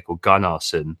Højbjerg, Nick, or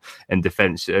Gunnarsson, and defence.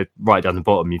 Right down the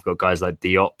bottom, you've got guys like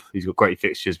Diop, who's got great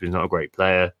fixtures, but he's not a great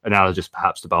player. Analogous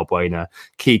perhaps to Balbuena,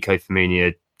 Kiko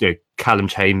Firmino, Callum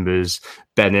Chambers,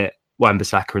 Bennett,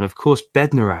 Wan-Bissaka, and of course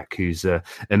Bednarak, who's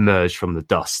emerged from the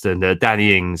dust. And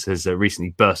Danny Ings has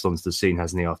recently burst onto the scene,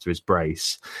 hasn't he, after his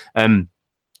brace.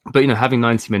 But, having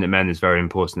 90-minute men is very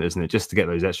important, isn't it? Just to get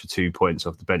those extra 2 points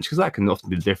off the bench, because that can often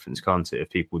be the difference, can't it? If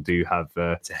people do have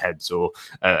to heads or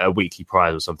a weekly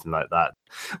prize or something like that.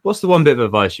 What's the one bit of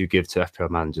advice you give to FPL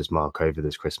managers, Mark, over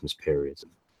this Christmas period?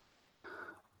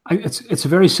 It's a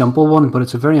very simple one, but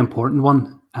it's a very important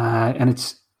one. And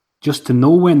it's just to know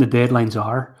when the deadlines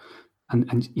are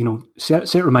and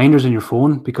set reminders on your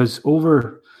phone, because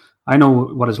I know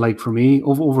what it's like for me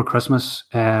over Christmas,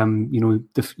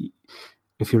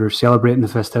 if you're celebrating the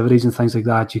festivities and things like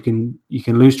that, you can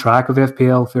lose track of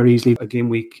FPL very easily. A game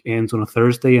week ends on a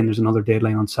Thursday and there's another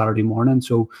deadline on Saturday morning.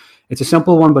 So it's a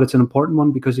simple one, but it's an important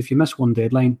one, because if you miss one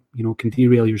deadline, it can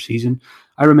derail your season.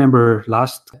 I remember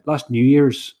last New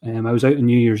Year's, I was out on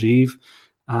New Year's Eve,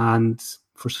 and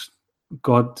for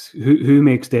God, who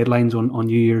makes deadlines on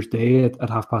New Year's Day at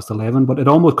 11:30? But it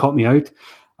almost caught me out.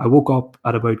 I woke up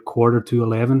at about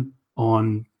 11:15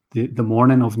 on the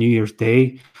morning of New Year's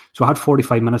Day. So I had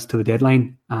 45 minutes to the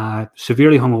deadline,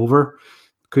 severely hungover,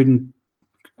 couldn't,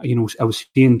 I was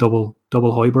seeing double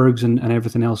Højbjergs and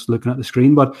everything else looking at the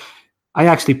screen. But I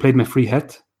actually played my free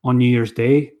hit on New Year's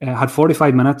Day. I had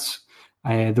 45 minutes.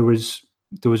 There was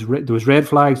red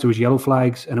flags, there was yellow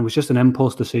flags, and it was just an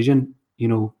impulse decision,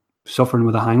 suffering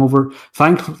with a hangover.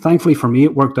 Thankfully for me,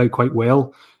 it worked out quite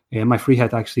well. My free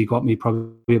hit actually got me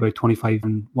probably about 25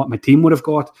 and what my team would have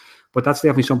got. But that's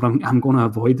definitely something I'm going to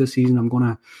avoid this season. I'm going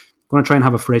to try and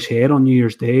have a fresh head on New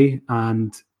Year's Day,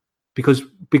 and because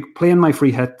playing my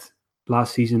free hit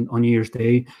last season on New Year's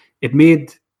Day, it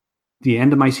made the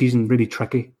end of my season really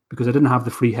tricky, because I didn't have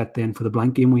the free hit then for the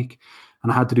blank game week,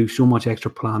 and I had to do so much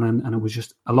extra planning, and it was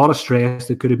just a lot of stress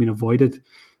that could have been avoided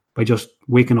by just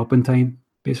waking up in time,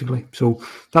 basically. So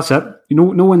that's it. Know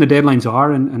when the deadlines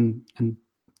are, and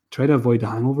try to avoid the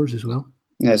hangovers as well.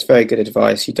 Yeah, it's very good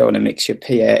advice. You don't want to mix your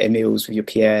Pierre Emils with your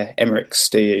Pierre Emerick's,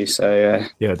 do you? So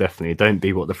yeah, definitely. Don't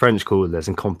be what the French call les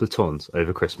incompetents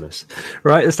over Christmas.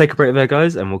 Right, let's take a break there,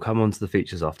 guys, and we'll come on to the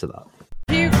features after that.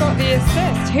 Who got the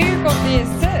assist? Who got the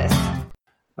assist?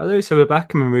 Hello, so we're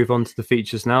back and we move on to the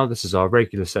features now. This is our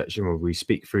regular section where we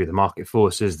speak through the market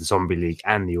forces, the Zombie League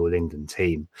and the All England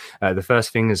team. The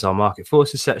first thing is our market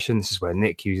forces section. This is where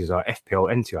Nick uses our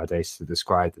FPL NTI data to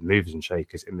describe the movers and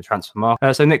shakers in the transfer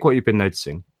market. So Nick, what have you been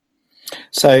noticing?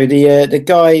 So the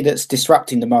guy that's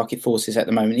disrupting the market forces at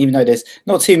the moment, even though there's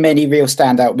not too many real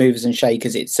standout movers and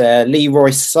shakers, it's Leroy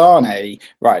Sané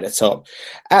right at the top.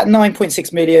 At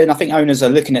 9.6 million, I think owners are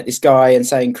looking at this guy and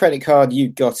saying, credit card, you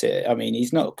got it. I mean,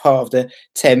 he's not part of the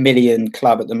 10 million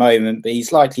club at the moment, but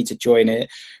he's likely to join it.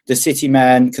 The City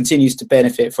man continues to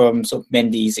benefit from sort of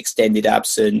Mendy's extended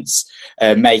absence,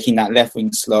 making that left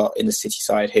wing slot in the City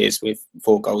side his, with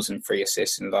 4 goals and 3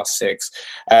 assists in the last 6.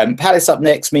 Palace up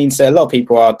next means that a lot of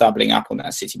people are doubling up on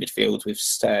that City midfield with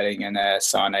Sterling and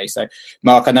Sané. So,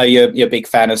 Mark, I know you're a big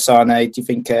fan of Sané. Do you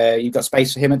think you've got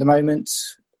space for him at the moment?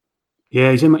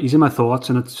 Yeah, he's in my thoughts,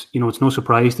 and it's no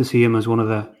surprise to see him as one of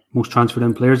the most transferred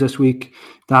in players this week.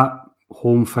 That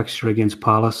home fixture against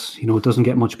Palace, it doesn't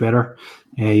get much better.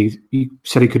 He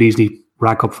said he could easily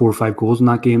rack up 4 or 5 goals in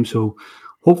that game. So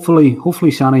hopefully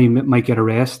Sané might get a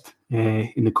rest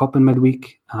in the cup in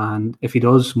midweek, and if he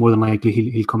does, more than likely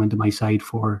he'll come into my side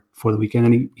for the weekend,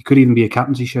 and he could even be a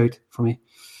captaincy shout for me.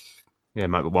 Yeah,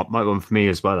 might one for me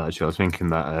as well. Actually, I was thinking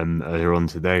that earlier on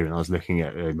today when I was looking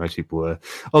at most people were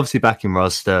obviously backing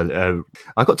Raz Sterling.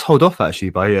 I got told off actually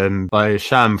by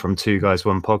Sham from Two Guys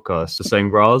One Podcast for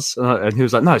saying Raz, and he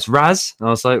was like, "No, it's Raz." And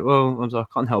I was like, "Well, I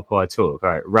can't help how I talk." All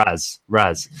right, Raz.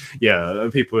 Yeah,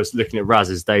 and people were looking at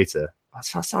Raz's data.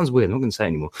 That sounds weird. I'm not going to say it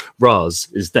anymore. Raz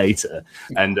is data,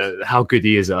 and how good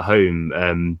he is at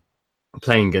home.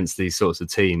 Playing against these sorts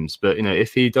of teams, but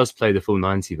if he does play the full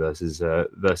 90 versus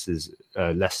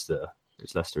Leicester,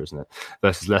 it's Leicester, isn't it?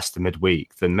 Versus Leicester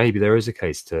midweek, then maybe there is a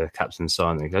case to captain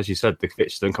signing. As you said, the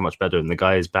fixtures don't come much better, and the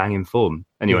guy is banging form.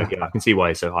 Anyway, yeah, I can see why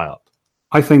he's so high up.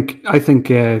 I think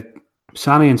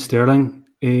Sané and Sterling.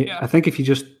 I think if you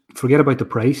just forget about the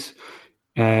price,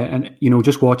 and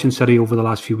just watching City over the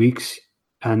last few weeks,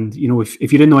 and if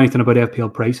you didn't know anything about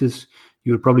FPL prices,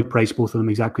 you would probably price both of them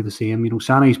exactly the same.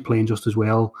 Sané's playing just as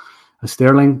well as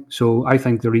Sterling, so I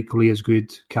think they're equally as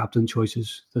good captain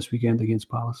choices this weekend against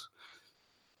Palace.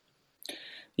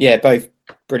 Yeah, both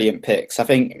brilliant picks. I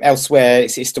think elsewhere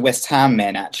it's the West Ham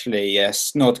men actually,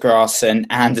 Snodgrass and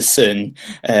Anderson,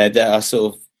 that are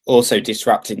sort of also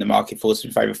disrupting the market force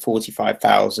with over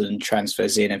 45,000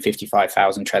 transfers in and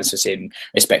 55,000 transfers in,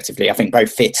 respectively. I think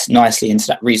both fit nicely into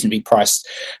that reasonably priced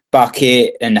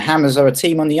bucket, and the Hammers are a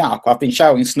team on the up. I've been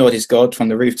shouting Snod is God from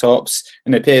the rooftops,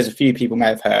 and it appears a few people may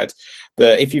have heard.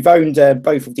 But if you've owned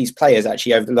both of these players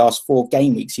actually over the last 4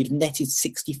 game weeks, you've netted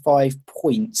 65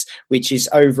 points, which is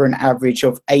over an average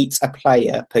of 8 a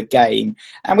player per game.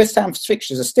 And West Ham's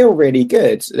fixtures are still really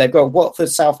good. They've got Watford,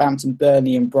 Southampton,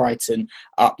 Burnley and Brighton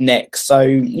up next. So,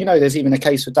 there's even a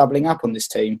case for doubling up on this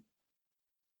team.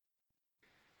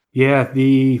 Yeah,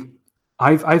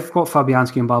 I've got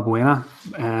Fabianski and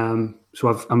Balbuena. So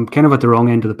I'm kind of at the wrong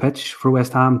end of the pitch for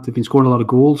West Ham. They've been scoring a lot of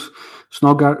goals.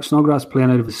 Snodgrass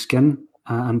playing out of his skin,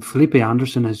 and Felipe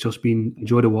Anderson has just been a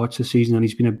joy to watch this season, and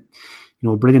he's been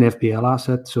a brilliant FPL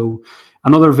asset. So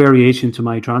another variation to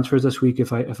my transfers this week.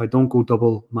 If I don't go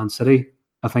double Man City,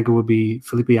 I think it would be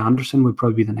Felipe Anderson would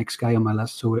probably be the next guy on my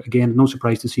list. So again, no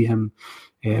surprise to see him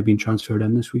being transferred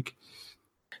in this week.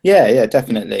 Yeah,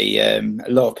 definitely. A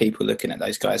lot of people looking at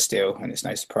those guys still, and it's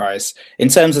no surprise. In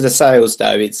terms of the sales,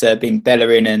 though, it's been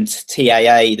Bellerin and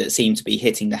TAA that seem to be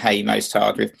hitting the hay most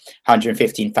hard, with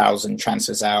 115,000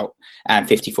 transfers out and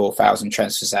 54,000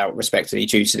 transfers out, respectively,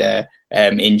 due to their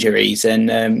injuries.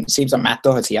 And it seems like Matt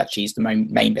Doherty actually is the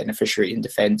main beneficiary in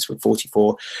defence, with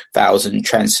 44,000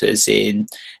 transfers in.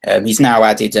 He's now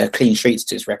added clean sheets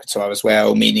to his repertoire as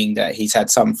well, meaning that he's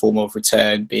had some form of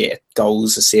return, be it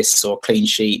goals, assists or clean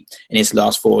sheet in his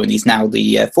last 4, and he's now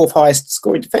the 4th highest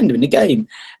scoring defender in the game.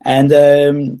 And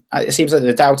it seems like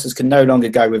the doubters can no longer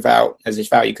go without, as his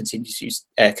value continues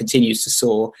to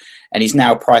soar, and he's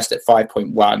now priced at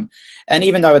 5.1. And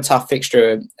even though a tough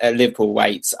fixture Liverpool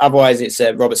waits, otherwise it's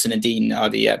Robertson and Dean are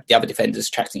the other defenders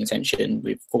attracting attention,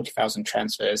 with 40,000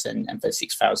 transfers and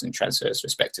 36,000 transfers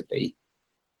respectively.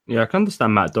 Yeah, I can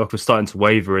understand Matt Doherty was starting to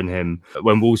waver in him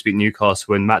when Wolves beat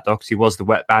Newcastle, when Matt Doherty was the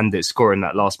wet bandit scoring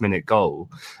that last-minute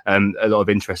goal. A lot of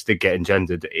interest did get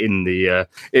engendered in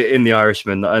the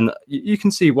Irishman, and you can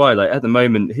see why. Like at the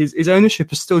moment, his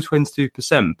ownership is still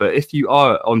 22%. But if you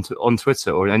are on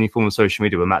Twitter or in any form of social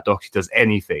media where Matt Doherty does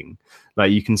anything,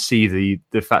 like you can see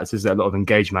the fact is that a lot of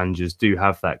engaged managers do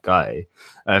have that guy.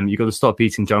 You've got to stop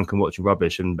eating junk and watching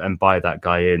rubbish and buy that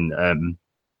guy in.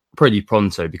 Pretty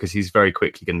pronto, because he's very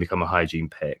quickly going to become a hygiene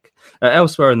pick.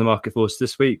 Elsewhere in the market force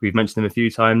this week, we've mentioned him a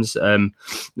few times,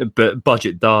 but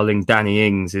budget darling Danny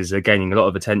Ings is gaining a lot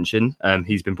of attention.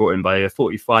 He's been brought in by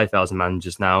 45,000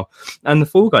 managers now, and the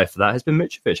fall guy for that has been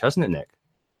Mitrovic, hasn't it, Nick?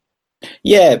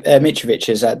 Yeah, Mitrovic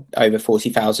is at over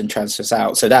 40,000 transfers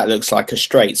out, so that looks like a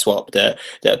straight swap that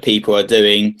people are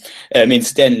doing.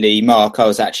 Incidentally, Mark, I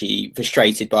was actually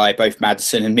frustrated by both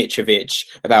Maddison and Mitrovic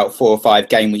about 4 or 5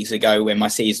 game weeks ago when my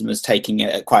season was taking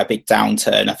quite a big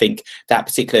downturn. I think that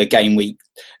particular game week,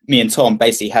 me and Tom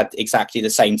basically had exactly the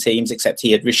same teams, except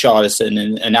he had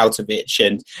Richarlison and Altovic,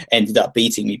 and ended up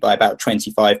beating me by about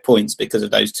 25 points because of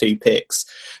those 2 picks.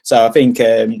 So I think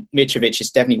Mitrovic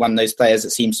is definitely one of those players that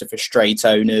seems to frustrate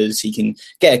owners. He can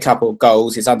get a couple of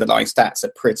goals. His underlying stats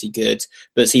are pretty good,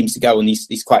 but seems to go on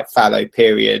these quite fallow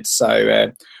periods.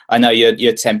 So I know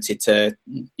you're tempted to,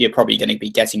 you're probably going to be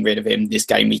getting rid of him this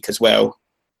game week as well.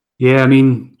 Yeah, I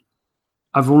mean,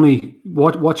 I've only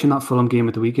watching that Fulham game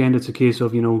at the weekend. It's a case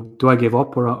of, do I give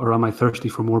up or am I thirsty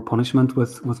for more punishment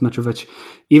with Mitrovic?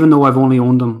 Even though I've only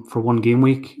owned him for 1 game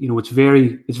week, it's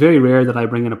very rare that I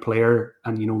bring in a player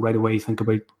and right away think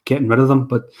about getting rid of them.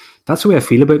 But that's the way I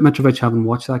feel about Mitrovic, having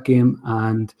watched that game.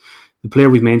 And the player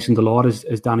we've mentioned a lot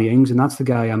is Danny Ings, and that's the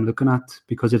guy I'm looking at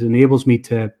because it enables me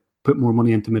to put more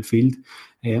money into midfield.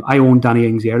 I owned Danny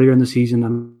Ings earlier in the season,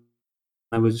 and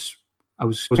I was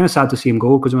kind of sad to see him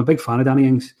go because I'm a big fan of Danny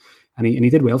Ings, and he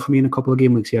did well for me in a couple of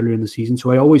game weeks earlier in the season.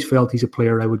 So I always felt he's a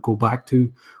player I would go back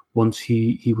to once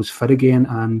he was fit again.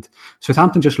 And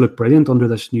Southampton just looked brilliant under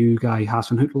this new guy,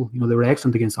 Hasenhüttl. They were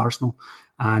excellent against Arsenal.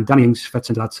 And Danny Ings fits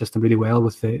into that system really well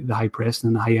with the high pressing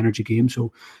and the high energy game.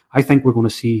 So I think we're going to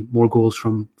see more goals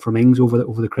from Ings over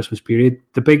the Christmas period.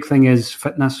 The big thing is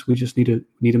fitness. We just need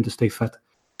him to stay fit.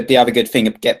 The other good thing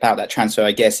about that transfer,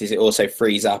 I guess, is it also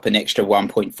frees up an extra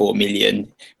 1.4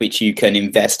 million, which you can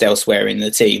invest elsewhere in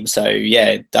the team. So yeah,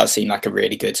 it does seem like a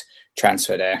really good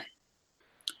transfer there.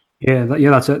 Yeah,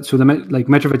 that's it. So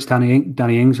Mitrovic,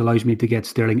 Danny Ings allows me to get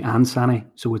Sterling and Sané.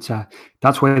 So it's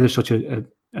that's why there's such a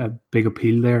big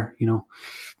appeal there.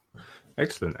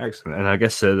 Excellent. And I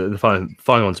guess the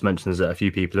final one to mention is that a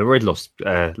few people have already lost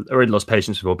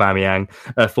patience with Aubameyang.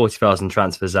 40,000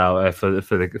 transfers out for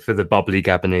the bubbly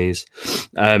Gabonese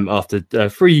after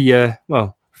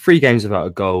three games without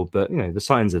a goal. But the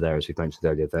signs are there, as we mentioned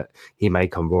earlier, that he may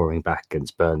come roaring back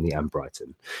against Burnley and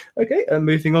Brighton. Okay,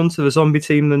 moving on to the zombie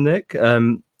team, then Nick.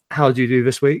 How do you do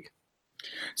this week?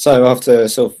 So after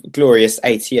sort of glorious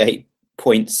 88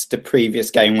 points the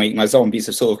previous game week, my zombies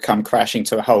have sort of come crashing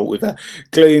to a halt with a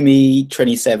gloomy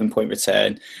 27-point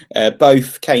return.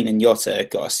 Both Kane and Jota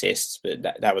got assists, but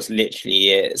that was literally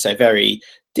it. So very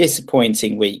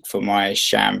disappointing week for my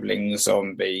shambling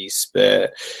zombies.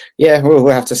 But yeah, we'll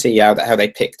have to see how they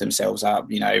pick themselves up.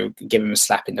 Give them a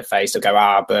slap in the face or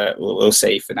go, but we'll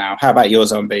see for now. How about your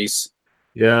zombies?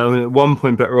 Yeah, I mean, 1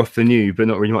 point better off than you, but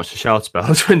not really much to shout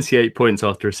about. 28 points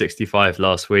after a 65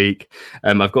 last week.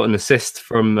 I've got an assist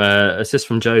from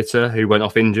Jota, who went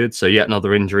off injured, so yet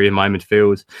another injury in my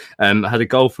midfield. Had a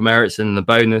goal from Eriksen in the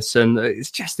bonus, and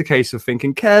it's just a case of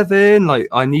thinking, Kevin,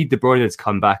 I need De Bruyne to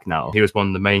come back now. He was one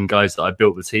of the main guys that I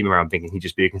built the team around, thinking he'd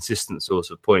just be a consistent source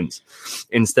of points.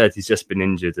 Instead, he's just been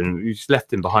injured, and we just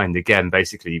left him behind again,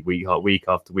 basically week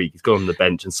after week. He's gone on the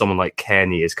bench, and someone like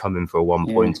Kearney is coming for a 1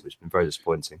 point, which has been very disappointing.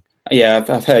 Yeah,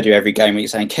 I've heard you every game week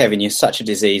saying, Kevin, you're such a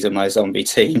disease on my zombie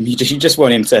team. You just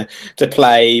want him to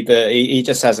play, but he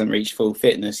just hasn't reached full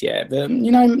fitness yet. But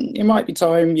it might be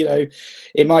time.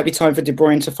 It might be time for De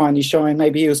Bruyne to finally shine.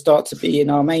 Maybe he'll start to be in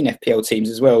our main FPL teams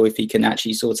as well if he can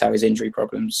actually sort out his injury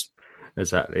problems.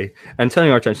 Exactly. And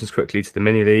turning our attentions quickly to the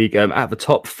mini league,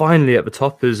 finally at the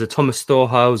top is Thomas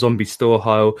Storheil, Zombie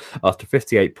Storheil, after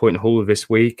 58-point haul this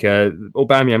week.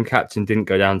 Aubameyang captain didn't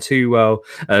go down too well,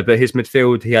 but his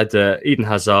midfield, he had Eden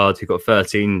Hazard, who got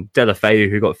 13, Deulofeu,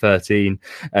 who got 13,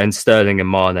 and Sterling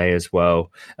and Mane as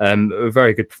well. A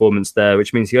very good performance there,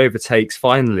 which means he overtakes,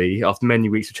 finally, after many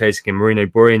weeks of chasing him, Marino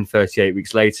Bruyne 38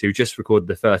 weeks later, who just recorded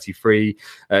the 33.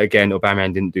 Again,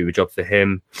 Aubameyang didn't do the job for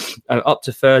him. Up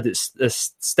to third,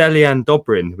 it's Stelian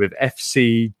Dobrin with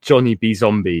FC Johnny B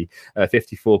Zombie,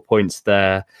 54 points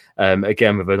there,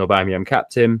 again with an Aubameyang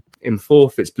captain. In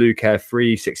fourth, it's Blue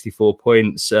Carefree, 64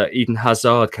 points. Eden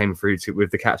Hazard came through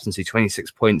with the captaincy, 26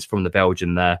 points from the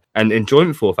Belgian there. And in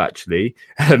joint fourth, actually,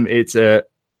 it's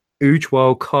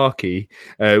Ujwal Karki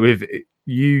with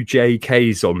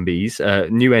UJK Zombies,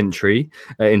 new entry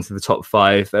into the top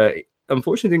five.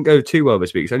 Unfortunately didn't go too well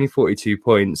this week. It's only 42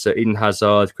 points. Eden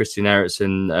Hazard, Christian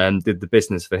Eriksen did the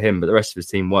business for him, but the rest of his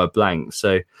team were blank.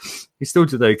 So he still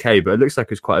did okay, but it looks like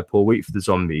it was quite a poor week for the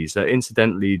zombies.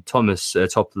 Incidentally, Thomas,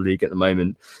 top of the league at the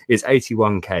moment, is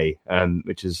 81k,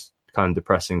 which is kind of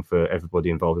depressing for everybody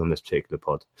involved on this particular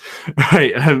pod.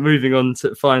 Right, moving on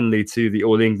finally to the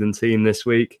All England team this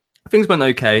week. Things went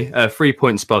okay, 3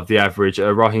 points above the average.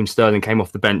 Raheem Sterling came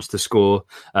off the bench to score,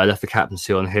 left the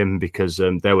captaincy on him because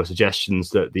there were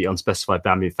suggestions that the unspecified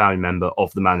family member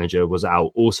of the manager was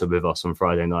out also with us on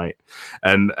Friday night.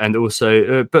 And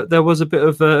also, but there was a bit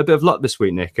of luck this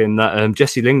week, Nick, in that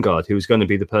Jesse Lingard, who was going to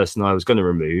be the person I was going to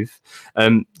remove,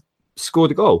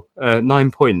 scored a goal,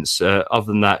 9 points. Other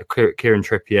than that, Kieran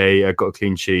Trippier got a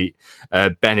clean sheet.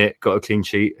 Bennett got a clean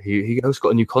sheet. He also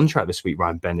got a new contract this week,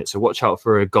 Ryan Bennett. So watch out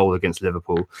for a goal against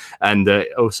Liverpool. And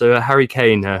also Harry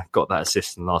Kane got that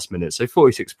assist in the last minute. So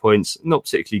 46 points, not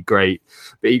particularly great,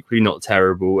 but equally not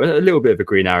terrible. A little bit of a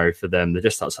green arrow for them. They're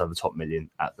just outside the top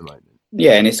million at the moment.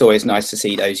 Yeah, and it's always nice to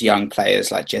see those young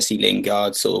players like Jesse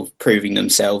Lingard sort of proving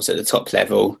themselves at the top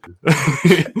level.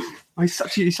 He's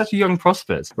such a young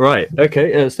prospect. Right,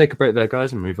 okay, let's take a break there,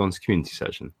 guys, and move on to community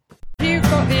section. Who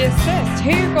got the assist?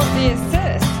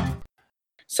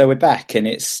 So we're back, and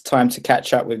it's time to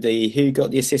catch up with the Who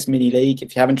Got the Assist mini league.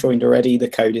 If you haven't joined already, the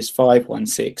code is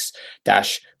 516-4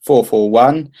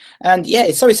 4-4-1. And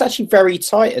yeah, so it's actually very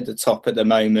tight at the top at the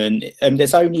moment.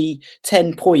 There's only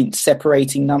 10 points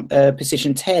separating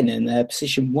position 10 and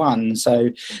position 1, so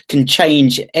can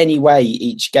change any way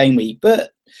each game week.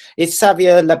 But it's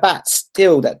Xavier Labat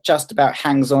still that just about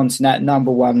hangs on to that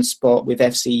number 1 spot with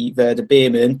FC Werder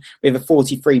Bremen with a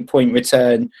 43-point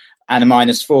return and a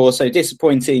 -4. So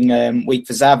disappointing week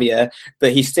for Xavier,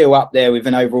 but he's still up there with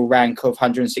an overall rank of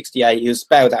 168. He was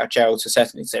bailed out of jail to a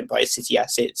certain extent by his City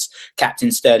assets.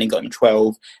 Captain Sterling got him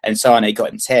 12 and Sane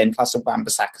got him 10, plus a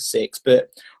Wan-Bissaka 6.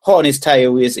 But hot on his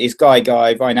tail is Guy,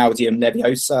 Wijnaldum,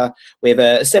 Leviosa with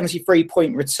a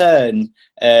 73-point return.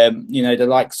 The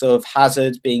likes of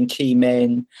Hazard being key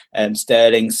men,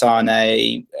 Sterling,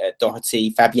 Sane,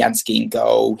 Doherty, Fabianski in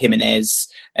goal, Jimenez,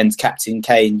 and Captain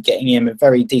Kane getting him a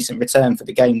very decent return for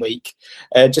the game week.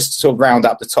 Just to sort of round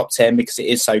up the top 10 because it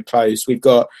is so close. We've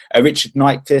got Richard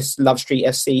Nyquist, Love Street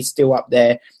FC, still up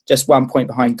there, just 1 point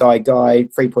behind Guy,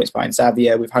 3 points behind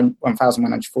Xavier with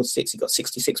 1,146. He got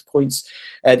 66 points.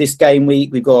 This game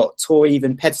week, we've got Tori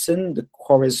Van Pedersen, the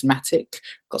Charismatic,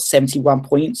 got 71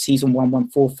 points. He's on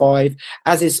 1,145,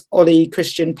 as is Ollie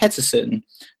Christian Pettersson.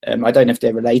 I don't know if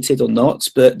they're related or not,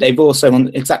 but they've also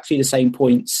on exactly the same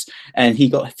points, and he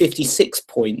got 56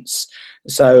 points.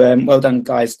 So well done,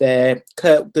 guys, there.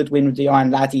 Kurt Goodwin with the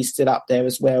Iron Laddie still up there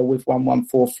as well with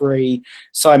 1,143.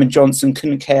 Simon Johnson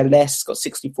couldn't care less, got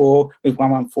 64 with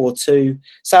 1,142.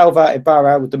 Salva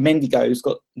Ibarra with the Mendigos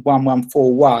got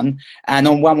 1,141. And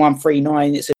on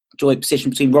 1,139, it's a joint position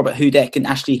between Robert Hudek and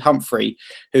Ashley Humphrey,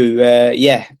 who,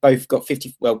 both got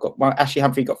 50. Well, Ashley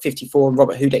Humphrey got 54 and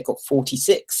Robert Hudek got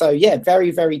 46. So, yeah, very,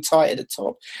 very tight at the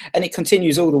top. And it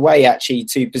continues all the way, actually,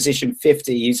 to position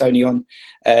 50. He's only on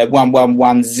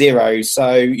 1,110.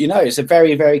 So, it's a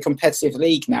very, very competitive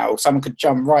league now. Someone could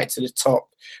jump right to the top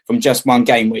from just one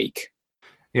game week.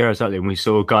 Yeah, exactly. And we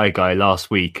saw Guy last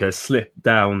week slip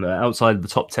down outside of the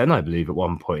top 10, I believe, at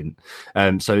one point.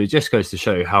 So it just goes to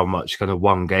show how much kind of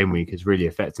one game week is really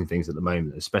affecting things at the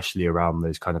moment, especially around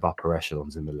those kind of upper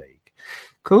echelons in the league.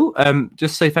 Cool.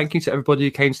 Just say thank you to everybody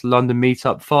who came to the London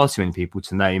meetup. Far too many people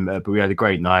to name, but we had a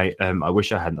great night. I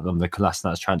wish I hadn't done the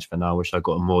Kolasinac transfer now. I wish I'd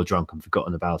gotten more drunk and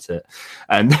forgotten about it.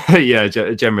 And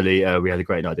generally, we had a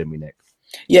great night, didn't we, Nick?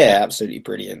 Yeah, absolutely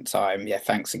brilliant time. Yeah,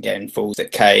 thanks again for all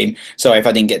that came. Sorry if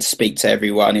I didn't get to speak to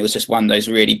everyone. It was just one of those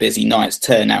really busy nights.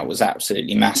 Turnout was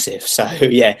absolutely massive. So,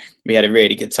 yeah, we had a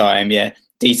really good time. Yeah,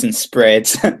 decent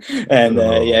spreads and,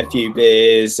 a few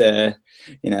beers,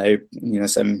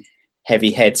 some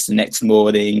heavy heads the next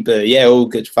morning. But, yeah, all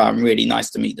good fun. Really nice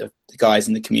to meet the guys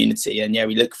in the community. And, yeah,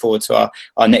 we look forward to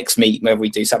our next meet, whether we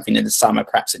do something in the summer,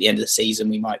 perhaps at the end of the season,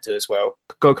 we might do as well.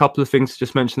 Got a couple of things to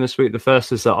just mention this week. The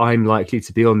first is that I'm likely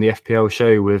to be on the FPL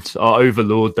show with our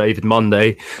overlord, David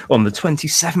Monday, on the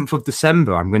 27th of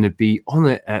December. I'm going to be on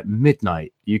it at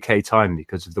midnight UK time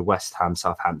because of the West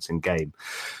Ham-Southampton game.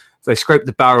 They scraped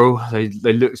the barrel.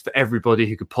 They looked for everybody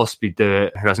who could possibly do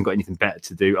it, who hasn't got anything better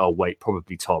to do. Oh, wait,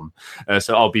 probably Tom.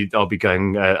 So I'll be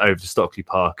going over to Stockley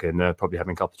Park and probably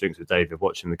having a couple of drinks with David,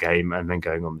 watching the game, and then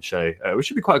going on the show, which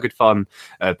should be quite good fun.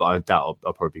 But I doubt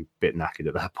I'll probably be a bit knackered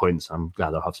at that point, so I'm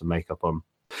glad I'll have some makeup on.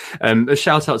 A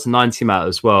shout out to 90 Matt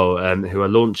as well, who are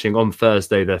launching on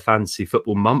Thursday their Fantasy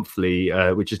Football Monthly,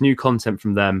 which is new content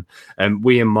from them.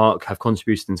 We and Mark have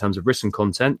contributed in terms of written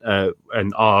content,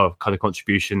 and our kind of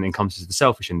contribution encompasses the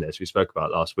selfish index we spoke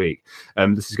about last week.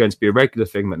 This is going to be a regular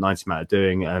thing that 90 Matt are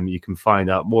doing. You can find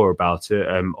out more about it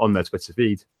on their Twitter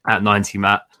feed at 90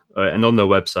 Matt. And on their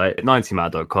website at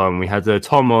 90matt.com. We had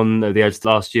Tom on the Edge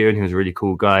last year, and he was a really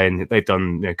cool guy, and they've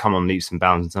done come on leaps and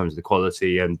bounds in terms of the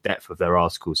quality and depth of their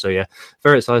articles. So yeah,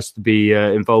 very excited to be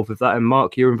involved with that. And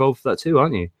Mark, you're involved with that too,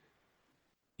 aren't you?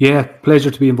 Yeah, pleasure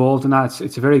to be involved in that.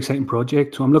 It's a very exciting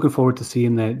project, so I'm looking forward to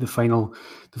seeing the final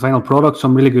product.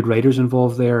 Some really good writers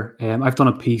involved there. I've done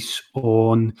a piece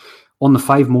on the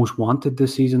 5 most wanted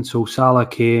this season, so Salah,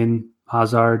 Kane,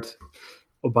 Hazard,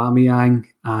 Aubameyang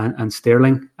and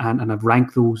Sterling, and I've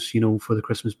ranked those, for the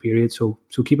Christmas period. So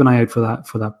keep an eye out for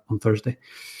that on Thursday.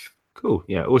 Cool.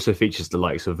 Yeah. It also features the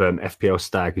likes of FPL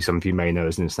Stag, who some of you may know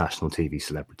as an international TV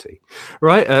celebrity.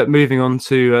 Right. Moving on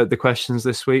to the questions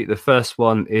this week. The first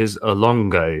one is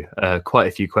Alongo. Quite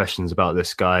a few questions about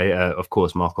this guy. Of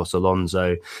course, Marcos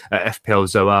Alonso, FPL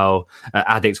Zoal,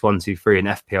 Addict123, and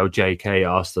FPL JK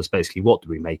asked us basically, what do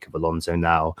we make of Alonso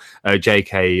now?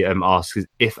 JK asks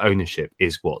if ownership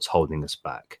is what's holding us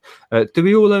back. Do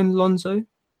we all own Alonso?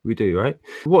 We do, right?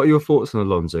 What are your thoughts on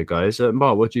Alonso, guys?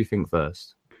 Mark, what do you think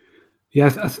first?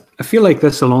 Yeah, I feel like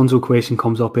this Alonso question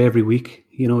comes up every week.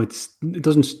 It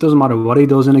doesn't matter what he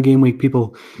does in a game week.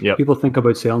 People think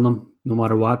about selling him. no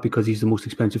matter what, because he's the most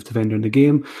expensive defender in the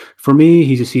game. For me,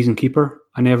 he's a season keeper.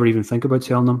 I never even think about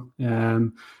selling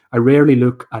him. I rarely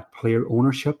look at player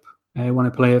ownership when I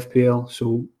play FPL,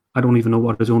 so I don't even know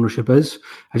what his ownership is.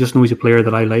 I just know he's a player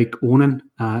that I like owning,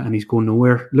 and he's going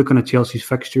nowhere. Looking at Chelsea's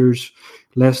fixtures,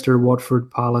 Leicester,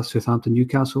 Watford, Palace, Southampton,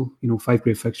 Newcastle, 5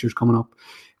 great fixtures coming up.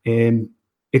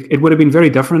 It would have been very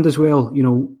different as well.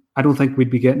 I don't think we'd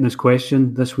be getting this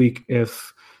question this week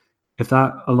if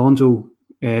that Alonso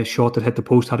shot that hit the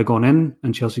post had gone in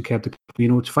and Chelsea kept it.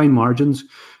 It's fine margins.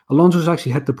 Alonso's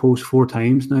actually hit the post 4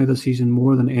 times now this season,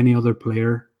 more than any other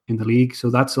player in the league. So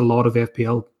that's a lot of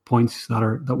FPL points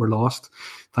that were lost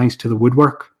thanks to the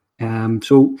woodwork.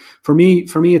 So for me,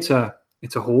 it's a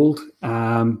hold,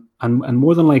 and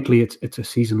more than likely it's a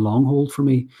season long hold for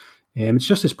me. It's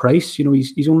just his price.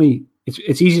 He's only.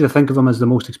 It's easy to think of him as the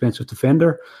most expensive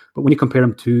defender, but when you compare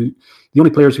him to the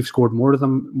only players who've scored more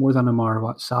than him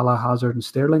are Salah, Hazard, and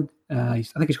Sterling. I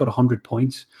think he's got 100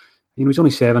 points. He's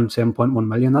only 7.1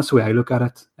 million. That's the way I look at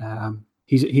it.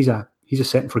 He's a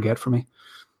set and forget for me.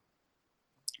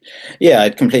 Yeah,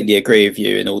 I'd completely agree with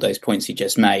you in all those points you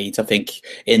just made. I think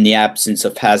in the absence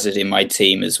of Hazard in my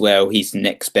team as well, he's the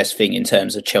next best thing in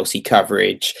terms of Chelsea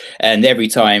coverage. And every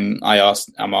time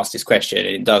I'm asked this question,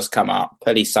 and it does come up,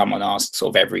 at least someone asks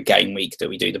sort of every game week that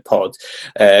we do the pod,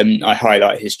 I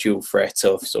highlight his dual threat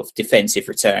of sort of defensive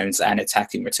returns and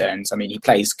attacking returns. I mean, he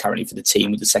plays currently for the team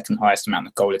with the second highest amount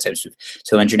of goal attempts with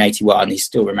 281. He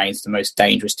still remains the most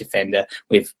dangerous defender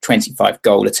with 25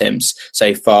 goal attempts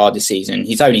so far this season.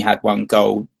 He's only had 1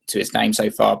 goal to his name so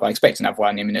far, but I expect another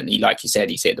one imminently. Like you said,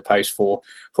 he's hit the post four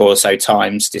or so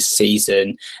times this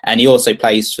season, and he also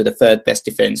plays for the 3rd best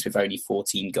defence with only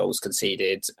 14 goals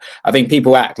conceded. I think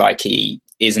people act like he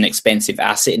is an expensive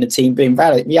asset in the team, but in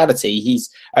reality, he's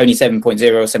only 7.0,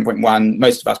 7.1.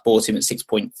 Most of us bought him at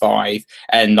 6.5.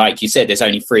 And like you said, there's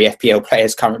only 3 FPL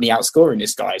players currently outscoring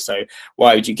this guy. So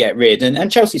why would you get rid?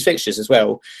 And Chelsea's fixtures as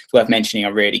well, it's worth mentioning,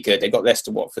 are really good. They've got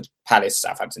Leicester, Watford, Palace,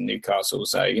 Southampton, Newcastle.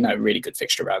 So, really good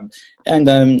fixture run. And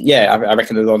I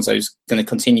reckon Alonso's going to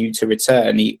continue to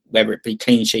return, whether it be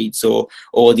clean sheets or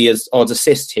the odd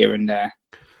assist here and there.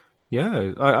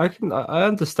 Yeah, I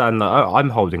understand that. I'm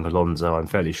holding Alonso, I'm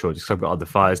fairly sure, just because I've got other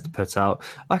fires to put out.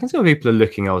 I can tell people are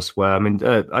looking elsewhere. I mean,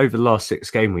 over the last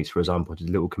 6 game weeks, for example, I did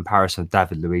a little comparison of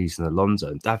David Luiz and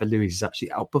Alonso. And David Luiz is actually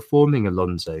outperforming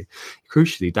Alonso.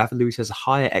 Crucially, David Luiz has a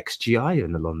higher XGI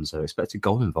than Alonso, expected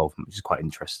goal involvement, which is quite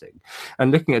interesting.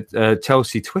 And looking at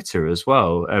Chelsea Twitter as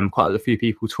well, quite a few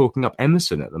people talking up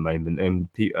Emerson at the moment. And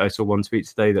I saw one tweet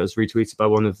today that was retweeted by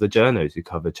one of the journos who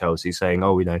covered Chelsea saying,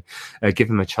 give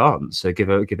him a chance. So give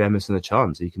Emerson a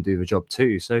chance. He can do the job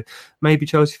too. So maybe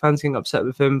Chelsea fans getting upset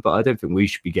with him, but I don't think we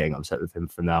should be getting upset with him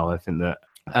for now. I think that,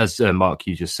 as Mark,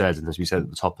 you just said, and as we said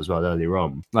at the top as well earlier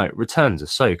on, like, returns are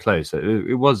so close.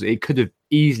 It could have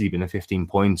easily been a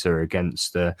 15-pointer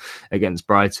against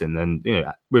Brighton, and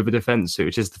with a defence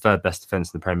which is the 3rd best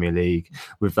defence in the Premier League,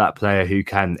 with that player who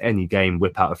can any game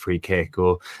whip out a free kick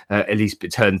or at least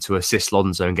turn to assist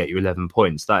Lonzo and get you 11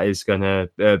 points. That is going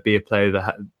to be a player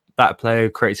that player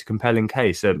creates a compelling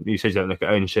case. You said you don't look at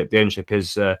ownership. The ownership is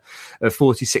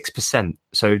 46%.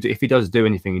 So if he does do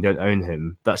anything, you don't own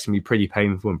him. That's going to be pretty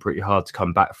painful and pretty hard to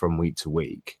come back from week to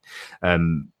week.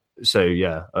 So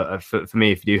yeah, for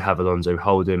me, if you do have Alonso,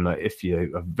 hold him. Like, if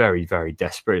you are very, very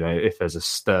desperate, if there's a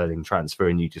Sterling transfer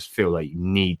and you just feel like you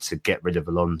need to get rid of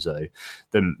Alonso,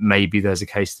 then maybe there's a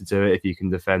case to do it if you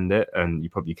can defend it, and you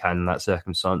probably can in that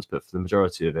circumstance. But for the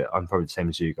majority of it, I'm probably the same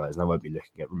as you guys, and I won't be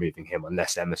looking at removing him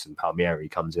unless Emerson Palmieri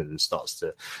comes in and starts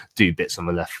to do bits on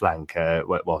the left flank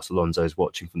whilst Alonso is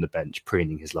watching from the bench,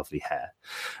 preening his lovely hair.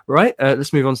 Right,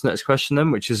 let's move on to the next question then,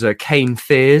 which is Kane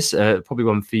fears, probably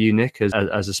one for you, Nick, as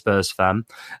a Spurs fan.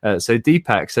 So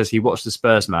Deepak says he watched the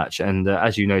Spurs match, and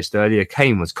as you noticed earlier,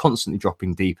 Kane was constantly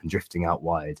dropping deep and drifting out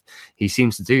wide. He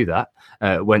seems to do that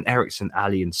when Eriksen,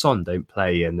 Ali and Son don't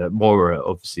play, and Mora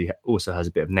obviously also has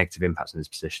a bit of negative impact on his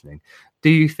positioning. Do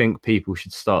you think people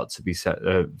should start to be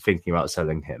thinking about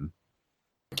selling him?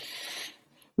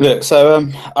 Look, so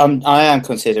I am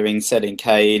considering selling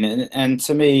Kane, and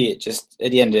to me, it just,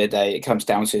 at the end of the day, it comes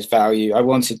down to his value. I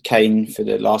wanted Kane for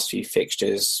the last few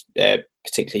fixtures,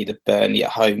 particularly the Burnley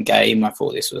at home game. I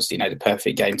thought this was, the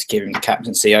perfect game to give him the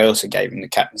captaincy. I also gave him the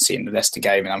captaincy in the Leicester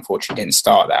game, and unfortunately didn't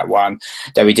start that one,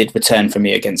 though he did return for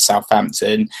me against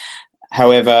Southampton.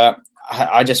 However,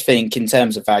 I just think in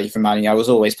terms of value for money, I was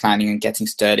always planning on getting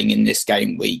Sterling in this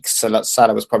game week. So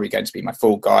Salah was probably going to be my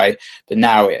full guy. But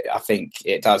now I think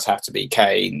it does have to be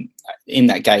Kane. In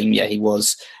that game, he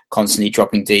was constantly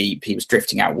dropping deep. He was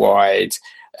drifting out wide.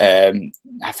 I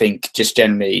think just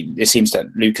generally, it seems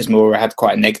that Lucas Moura had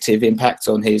quite a negative impact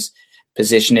on his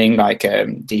positioning, like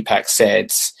Deepak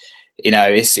said,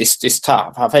 it's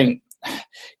tough. I think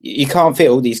you can't fit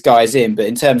all these guys in, but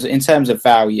in terms of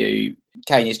value,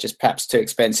 Kane is just perhaps too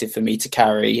expensive for me to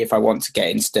carry if I want to get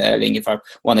in Sterling. If I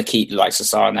want to keep the likes of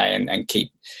Sane and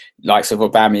keep likes of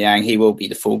Aubameyang, he will be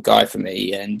the full guy for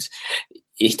me. And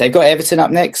if they've got Everton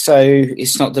up next, so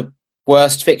it's not the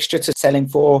worst fixture to sell him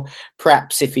for.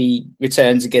 Perhaps if he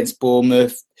returns against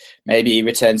Bournemouth, maybe he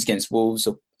returns against Wolves,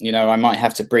 or I might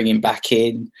have to bring him back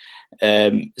in.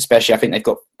 Especially, I think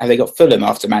have they got Fulham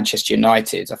after Manchester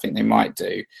United? I think they might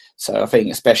do. So I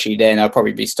think especially then I'll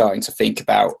probably be starting to think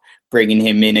about bringing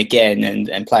him in again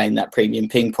and playing that premium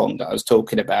ping pong that I was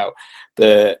talking about.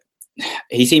 But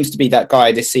he seems to be that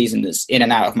guy this season that's in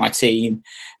and out of my team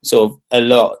sort of a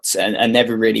lot and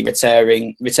never really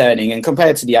returning. And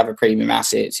compared to the other premium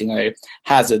assets,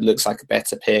 Hazard looks like a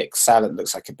better pick, Salah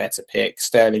looks like a better pick,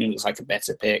 Sterling looks like a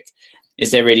better pick.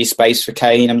 Is there really space for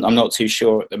Kane? I'm not too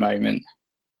sure at the moment.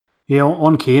 Yeah,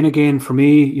 on Kane again, for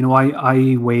me,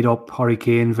 I weighed up Harry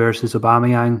Kane versus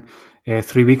Aubameyang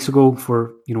 3 weeks ago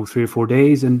for 3 or 4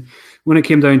 days, and when it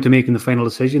came down to making the final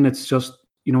decision, it's just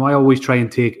I always try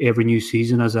and take every new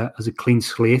season as a clean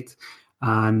slate,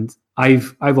 and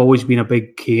I've always been a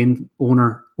big Kane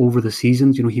owner over the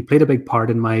seasons. He played a big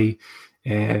part in my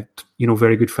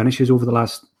very good finishes over the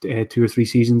last 2 or 3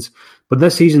 seasons, but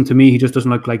this season to me he just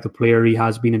doesn't look like the player he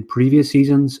has been in previous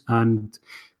seasons, and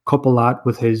couple that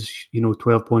with his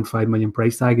 12.5 million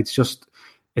price tag, it's just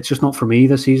not for me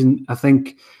this season. I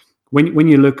think when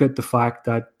you look at the fact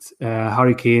that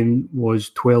Harry Kane was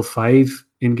 12.5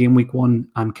 in game week 1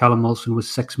 and Callum Wilson was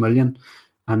 6 million,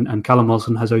 and Callum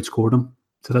Wilson has outscored him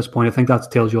to this point, I think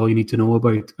that tells you all you need to know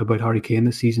about Harry Kane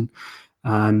this season.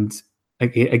 And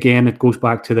again, it goes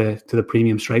back to the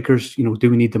premium strikers. Do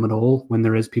we need them at all when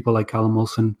there is people like Callum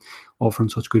Wilson offering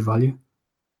such good value?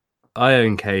 I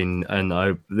own Kane, and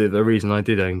the reason I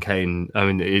did own Kane, I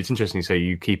mean, it's interesting to say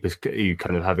you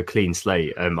kind of have a clean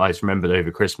slate. I just remembered over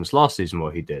Christmas last season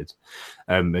what he did,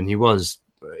 and he was,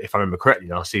 if I remember correctly,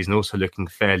 last season also looking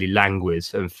fairly languid,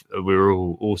 and we were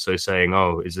all also saying,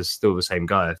 "Oh, is this still the same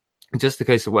guy?" Just the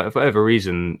case of for whatever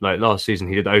reason, like last season,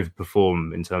 he did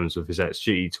overperform in terms of his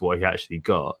XG to what he actually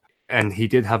got. And he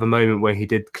did have a moment where he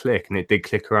did click, and it did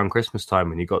click around Christmas time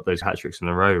when he got those hat-tricks in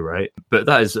a row, right? But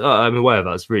that is, I'm aware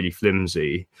that's really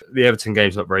flimsy. The Everton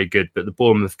game's not very good, but the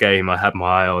Bournemouth game I had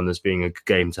my eye on as being a good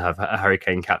game to have a Harry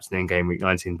Kane captain in game week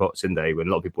 19 Boxing Day, when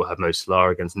a lot of people have Mo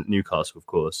Salah against Newcastle, of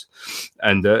course.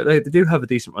 And they do have a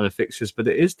decent run of fixtures, but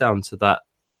it is down to that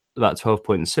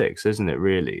 12.6, isn't it,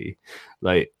 really?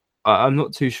 Like, I'm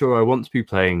not too sure I want to be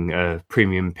playing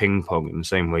premium ping pong in the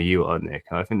same way you are, Nick.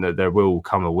 I think that there will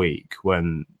come a week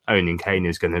when owning Kane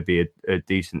is going to be a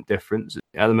decent difference.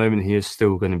 At the moment, he is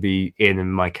still going to be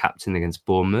in my captain against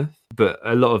Bournemouth, but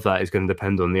a lot of that is going to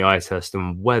depend on the eye test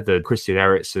and whether Christian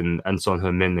Eriksen and Son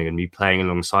Heung-min are going to be playing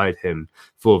alongside him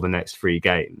for the next 3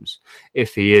 games.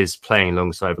 If he is playing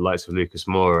alongside the likes of Lucas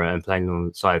Moura and playing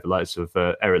alongside the likes of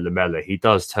Eric Lamela, he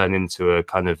does turn into a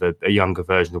kind of a younger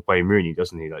version of Wayne Rooney,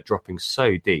 doesn't he? Like dropping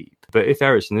so deep. But if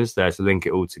Eriksen is there to link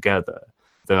it all together,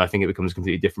 then I think it becomes a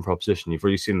completely different proposition. You've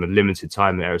already seen the limited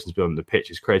time that Eriksen's been on the pitch.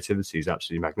 His creativity is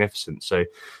absolutely magnificent. So,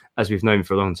 as we've known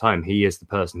for a long time, he is the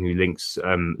person who links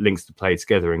the play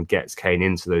together and gets Kane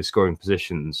into those scoring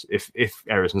positions. If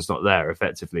Eriksen's not there,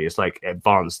 effectively, it's like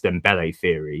advanced Dembele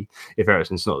theory. If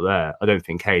Eriksen's not there, I don't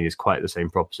think Kane is quite the same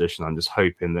proposition. I'm just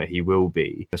hoping that he will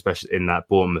be, especially in that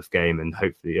Bournemouth game and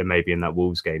hopefully and maybe in that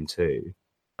Wolves game too.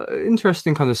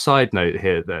 Interesting kind of side note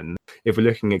here then, if we're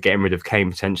looking at getting rid of Kane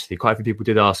potentially, quite a few people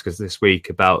did ask us this week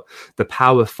about the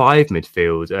power 5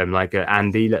 midfield, like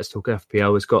Andy, Let's Talk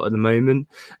FPL has got at the moment.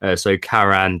 So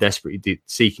Karan, desperately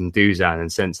seeking Duzan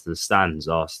and Sense to the Stands,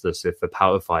 asked us if the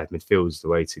power 5 midfield is the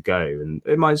way to go, and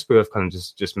it might just be worth kind of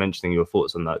just mentioning your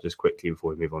thoughts on that just quickly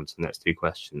before we move on to the next 2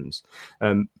 questions.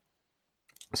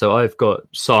 So I've got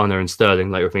Sana and Sterling,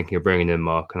 like you're thinking of bringing in,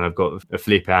 Mark, and I've got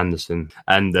Felipe Anderson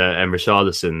and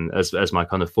Richarlison as my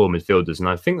kind of 4 midfielders. And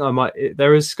I think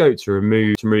there is scope to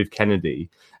remove Kennedy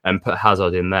and put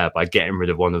Hazard in there by getting rid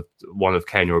of one of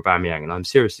Kane or Aubameyang. And I'm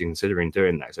seriously considering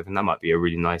doing that, because I think that might be a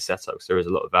really nice setup, because there is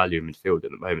a lot of value in midfield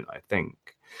at the moment, I think.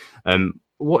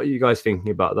 What are you guys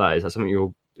thinking about that? Is that something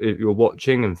you're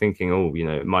watching and thinking, oh,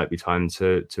 it might be time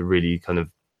to really kind of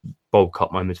bulk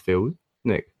up my midfield?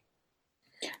 Nick?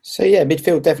 So yeah,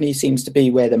 midfield definitely seems to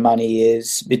be where the money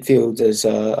is. Midfielders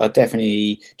are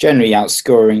definitely generally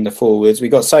outscoring the forwards. We've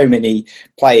got so many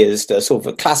players that are sort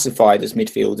of classified as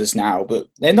midfielders now, but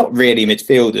they're not really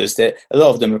midfielders. A lot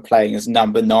of them are playing as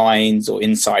number nines or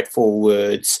inside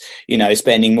forwards,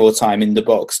 spending more time in the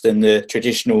box than the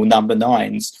traditional number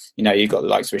nines. You've got the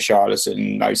likes of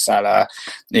Richarlison, Mo Salah,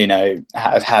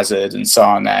 Hazard and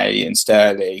Sane and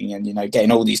Sterling, and,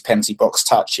 getting all these penalty box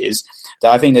touches.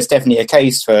 I think there's definitely a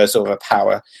case for sort of a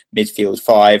power midfield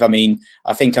five. I mean,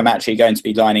 I think I'm actually going to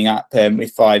be lining up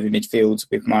with five in midfield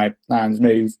with my plans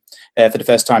move for the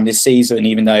first time this season,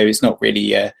 even though it's not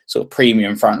really a sort of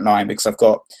premium front line because I've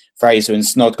got Fraser and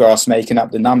Snodgrass making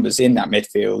up the numbers in that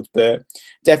midfield. But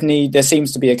definitely there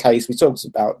seems to be a case, we talked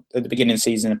about at the beginning of the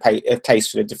season, a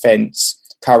case for the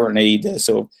defence. Currently,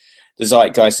 the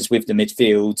zeitgeist is with the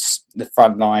midfields, the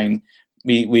front line.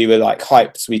 We were like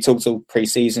hyped. We talked all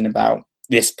pre-season about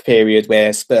this period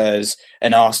where Spurs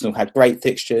and Arsenal had great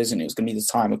fixtures and it was going to be the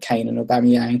time of Kane and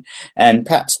Aubameyang. And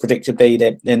perhaps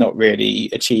predictably, they're not really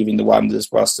achieving the wonders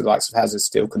whilst the likes of Hazard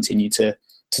still continue to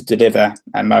deliver,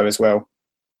 and Mo as well.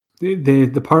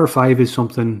 The power five is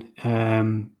something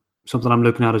I'm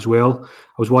looking at as well.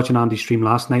 I was watching Andy's stream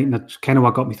last night, and that's kind of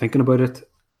what got me thinking about it.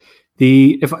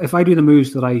 If I do the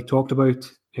moves that I talked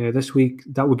about this week,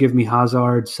 that would give me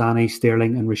Hazard, Sané,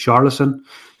 Sterling, and Richarlison.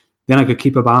 Then I could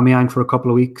keep Aubameyang for a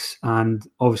couple of weeks, and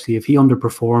obviously, if he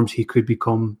underperforms, he could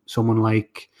become someone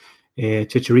like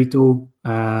Chicharito,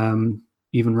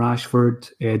 even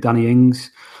Rashford, Danny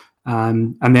Ings.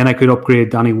 And then I could upgrade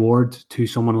Danny Ward to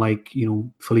someone like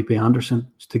Felipe Anderson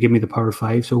to give me the power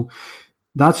five. So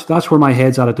that's where my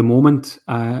head's at the moment.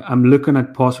 I'm looking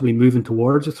at possibly moving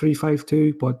towards a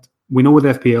 3-5-2, but we know with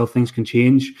FPL things can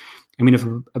change. I mean, if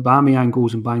Aubameyang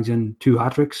goes and bangs in 2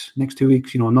 hat-tricks next 2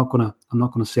 weeks, I'm not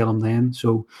gonna sell him then.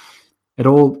 So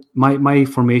my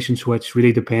formation switch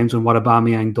really depends on what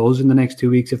Aubameyang does in the next 2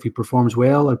 weeks. If he performs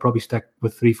well, I'll probably stick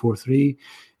with 3-4-3.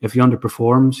 If he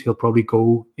underperforms, he'll probably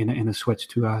go in a switch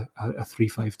to a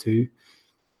 3-5-2.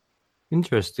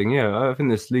 Interesting, yeah. I think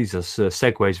this leads us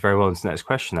segues very well into the next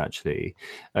question, actually.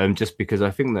 Just because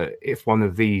I think that if one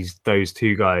of those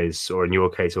two guys, or in your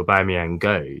case, Aubameyang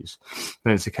goes,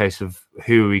 then it's a case of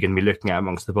who are we going to be looking at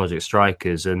amongst the budget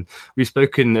strikers? And we've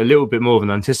spoken a little bit more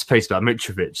than anticipated about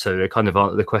Mitrovic, so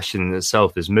the question in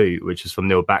itself is moot, which is from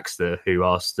Neil Baxter, who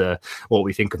asked what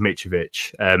we think of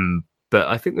Mitrovic. But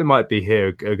I think there might be here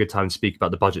a good time to speak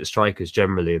about the budget strikers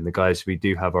generally and the guys we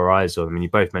do have our eyes on. I mean, you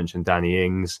both mentioned Danny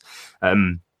Ings. I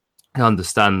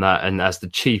understand that. And as the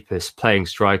cheapest playing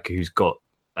striker who's got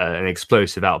an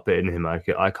explosive output in him,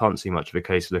 I can't see much of a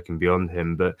case looking beyond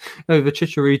him. But the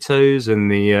Chicharitos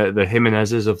and the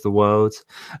Jimenezes of the world,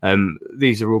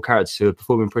 these are all characters who are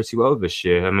performing pretty well this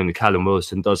year. I mean, Callum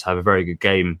Wilson does have a very good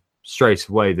game straight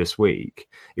away this week.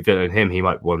 If you don't know him, he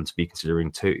might want to be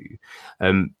considering too.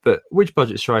 But which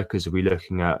budget strikers are we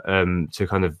looking at to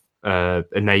kind of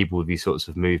enable these sorts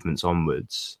of movements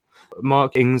onwards?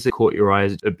 Mark, Ings caught your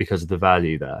eyes because of the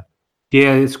value there.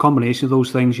 Yeah, it's a combination of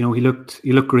those things. He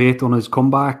looked great on his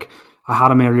comeback. I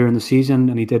had him earlier in the season,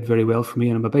 and he did very well for me.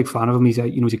 And I'm a big fan of him. He's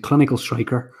a clinical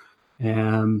striker,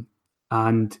 and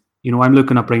I'm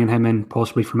looking at bringing him in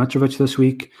possibly for Mitrovic this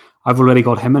week. I've already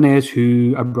got Jimenez,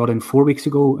 who I brought in 4 weeks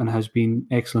ago and has been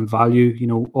excellent value.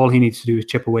 All he needs to do is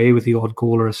chip away with the odd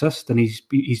goal or assist, and he's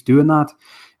doing that,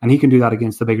 and he can do that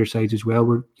against the bigger sides as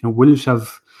well. Wolves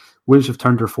have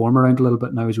turned their form around a little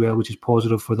bit now as well, which is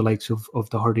positive for the likes of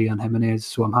Doherty and Jimenez.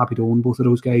 So I'm happy to own both of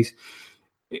those guys.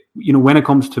 When it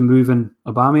comes to moving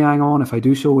Aubameyang on, if I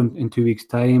do so in 2 weeks'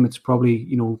 time, it's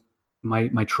probably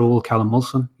my troll Callum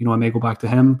Wilson. I may go back to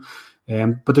him.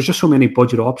 But there's just so many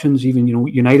budget options. Even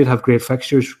United have great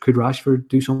fixtures. Could Rashford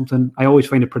do something? I always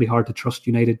find it pretty hard to trust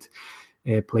United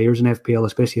players in FPL,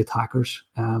 especially attackers.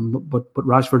 But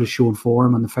Rashford is showing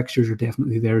form, and the fixtures are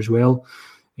definitely there as well.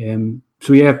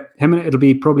 So yeah, it'll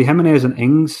be probably Jimenez and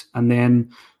Ings, and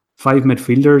then 5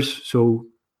 midfielders. So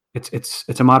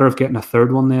it's a matter of getting a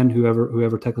third one then,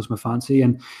 whoever tickles my fancy.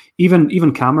 And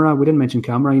even Camara, we didn't mention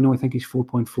Camara. I think he's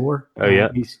 4.4. Oh yeah,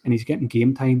 he's getting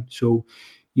game time. So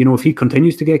if he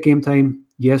continues to get game time,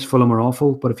 yes, Fulham are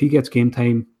awful, but if he gets game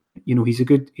time, he's a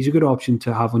good option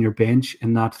to have on your bench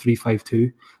in that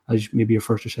 3-5-2 as maybe your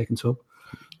first or second sub.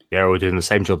 Yeah, we're doing the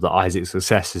same job that Isaac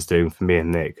Success is doing for me and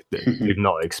Nick. Do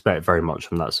not expect very much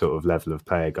from that sort of level of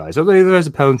player, guys. Although there is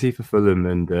a penalty for Fulham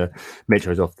and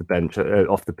Mitro's off the bench,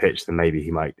 off the pitch, then maybe he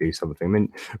might do something. I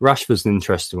mean, Rashford's an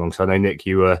interesting one, because I know, Nick,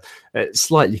 you were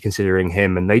slightly considering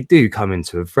him, and they do come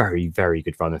into a very, very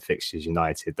good run of fixtures,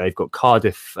 United. They've got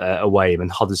Cardiff away and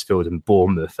Huddersfield and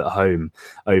Bournemouth at home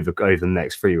over the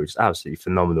next 3, which is absolutely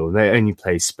phenomenal. They only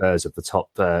play Spurs of the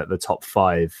top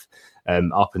 5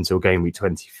 up until game week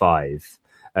 25.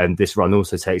 And this run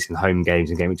also takes in home games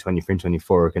in game week 23 and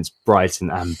 24 against Brighton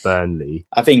and Burnley.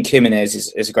 I think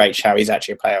Jimenez is a great shout. He's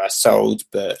actually a player I sold,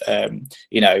 but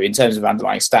in terms of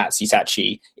underlying stats, he's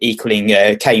actually equaling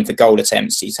Kane for goal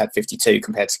attempts. He's had 52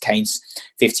 compared to Kane's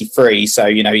 53, so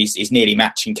he's nearly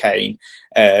matching Kane.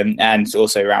 And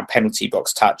also around penalty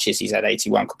box touches, he's had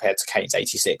 81 compared to Kane's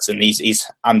 86, and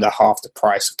he's under half the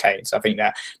price of Kane. So I think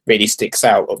that really sticks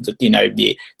out of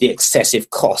the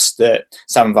excessive cost that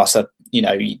some of us are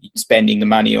spending the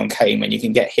money on Kane, when you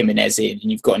can get Jimenez in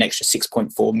and you've got an extra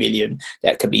 6.4 million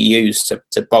that could be used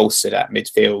to bolster that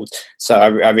midfield. So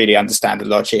I really understand the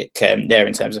logic there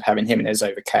in terms of having Jimenez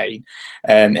over Kane.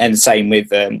 And same with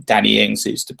Danny Ings,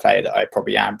 who's the player that I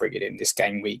probably am bringing in this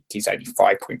game week. He's only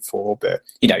 5.4, but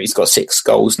he's got 6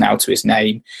 goals now to his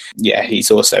name. Yeah,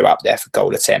 he's also up there for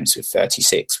goal attempts with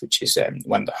 36, which is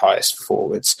one of the highest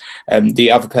forwards.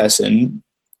 The other person,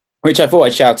 which I thought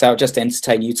I'd shout out just to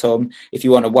entertain you, Tom, if you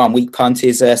want a 1 week punt,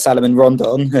 is Salomon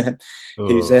Rondon,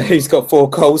 who's got 4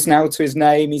 goals now to his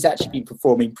name. He's actually been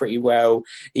performing pretty well.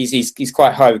 He's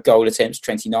quite high with goal attempts,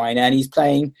 29, and he's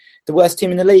playing the worst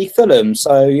team in the league, Fulham.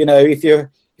 So if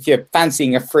you're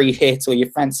fancying a free hit or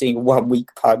you're fancying a 1 week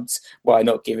punt, why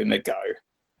not give him a go?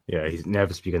 Yeah, he's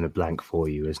inevitably going to blank for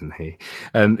you, isn't he?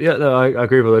 I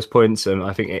agree with all those points.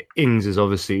 I think Ings is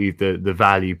obviously the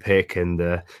value pick,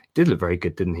 and did look very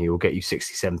good, didn't he? He'll get you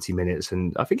 60, 70 minutes.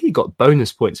 And I think he got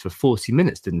bonus points for 40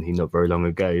 minutes, didn't he, not very long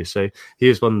ago? So he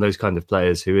is one of those kind of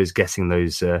players who is getting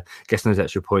those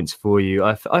extra points for you.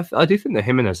 I do think that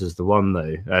Jimenez is the one,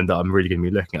 though, and that I'm really going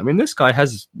to be looking at. I mean, this guy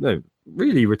has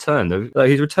really returned.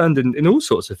 He's returned in all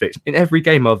sorts of fixtures. In every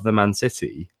game other than Man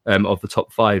City, of the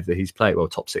top 5 that he's played, well,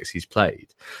 top 6 he's played.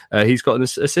 He's got an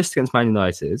assist against Man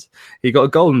United. He got a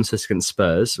goal and assist against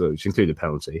Spurs, which included a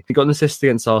penalty. He got an assist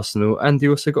against Arsenal, and he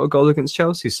also got a goal against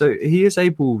Chelsea. So he is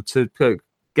able to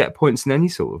get points in any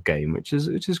sort of game, which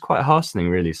is quite heartening,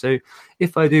 really. So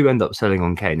if I do end up selling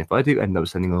on Kane, if I do end up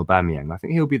selling on Aubameyang, I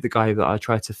think he'll be the guy that I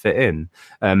try to fit in.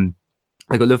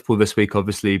 I got Liverpool this week,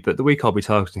 obviously, but the week I'll be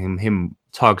targeting him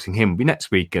will be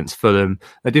next week against Fulham.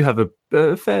 I do have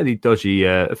a fairly dodgy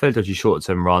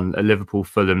short-term run: Liverpool,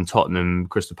 Fulham, Tottenham,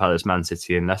 Crystal Palace, Man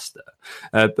City, and Leicester.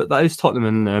 But those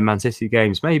Tottenham and Man City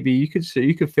games, maybe you could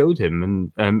field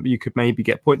him, and you could maybe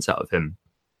get points out of him.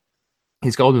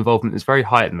 His goal involvement is very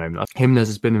high at the moment. Jimenez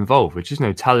has been involved, which is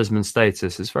talisman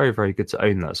status. It's very, very good to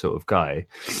own that sort of guy.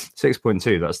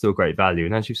 6.2, that's still great value.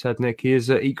 And as you said, Nick, he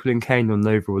is equaling Kane on an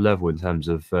overall level in terms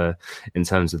of the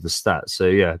stats. So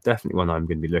yeah, definitely one I'm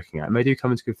going to be looking at. And they do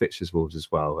come into good fixtures, Wolves,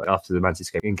 as well. After the Man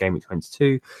City game in game week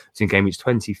 22, it's in game weeks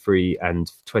 23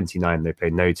 and 29. They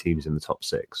play no teams in the top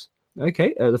 6.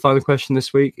 Okay, the final question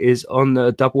this week is on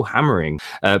double hammering.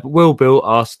 But Will Bill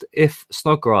asked if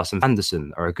Snodgrass and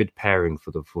Anderson are a good pairing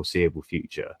for the foreseeable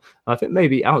future. I think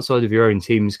maybe outside of your own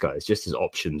teams, guys, just as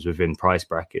options within price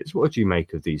brackets, what do you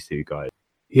make of these two guys?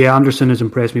 Yeah, Anderson has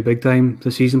impressed me big time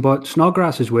this season, but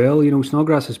Snodgrass as well.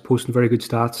 Snodgrass is posting very good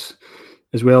stats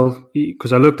as well,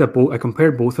 because I looked at both. I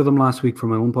compared both of them last week for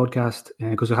my own podcast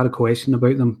because I had a question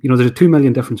about them. There's a 2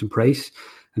 million difference in price,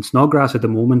 and Snodgrass at the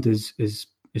moment is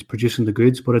producing the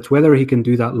goods, but it's whether he can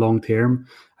do that long term.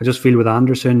 I just feel with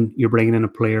Anderson, you're bringing in a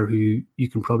player who you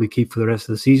can probably keep for the rest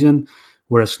of the season,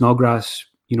 whereas Snodgrass,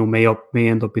 may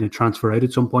end up being a transfer out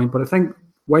at some point. But I think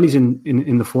while he's in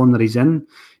the form that he's in,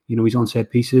 he's on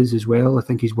set pieces as well. I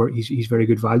think he's very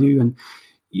good value, and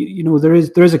there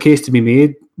is a case to be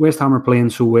made. West Ham are playing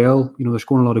so well, they're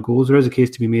scoring a lot of goals. There is a case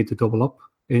to be made to double up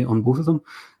on both of them.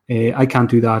 I can't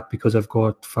do that because I've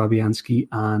got Fabianski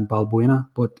and Balbuena.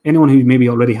 But anyone who maybe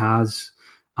already has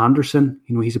Anderson,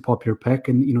 he's a popular pick,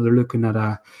 and they're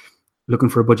looking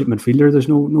for a budget midfielder. There's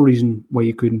no reason why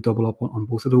you couldn't double up on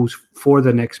both of those for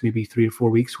the next maybe 3 or 4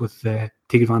 weeks with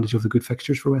take advantage of the good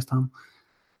fixtures for West Ham.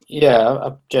 Yeah,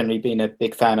 I've generally been a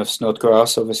big fan of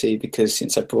Snodgrass, obviously, because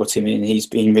since I brought him in, he's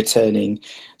been returning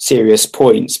serious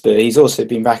points, but he's also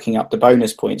been racking up the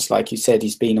bonus points. Like you said,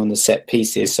 he's been on the set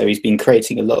pieces, so he's been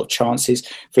creating a lot of chances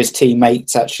for his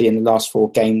teammates. Actually, in the last 4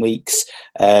 game weeks,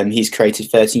 he's created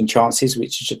 13 chances,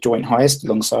 which is a joint highest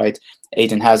alongside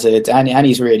Eden Hazard, and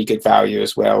he's really good value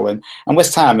as well. And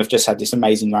West Ham have just had this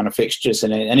amazing run of fixtures,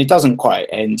 and it doesn't quite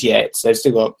end yet. So they've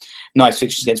still got nice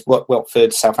fixtures against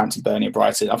Watford, Southampton, Burnley, and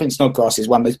Brighton. I think Snodgrass is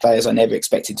one of those players I never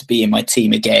expected to be in my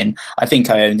team again. I think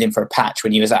I owned him for a patch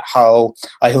when he was at Hull.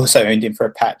 I also owned him for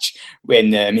a patch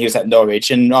when he was at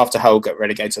Norwich. And after Hull got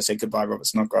relegated, I said, goodbye, Robert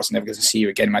Snodgrass. I'm never going to see you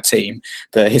again in my team.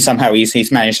 But somehow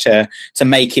he's managed to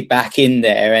make it back in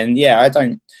there. And yeah,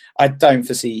 I don't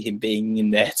foresee him being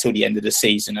in there till the end of the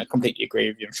season. I completely agree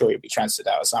with you. I'm sure he'll be transferred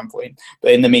out at some point.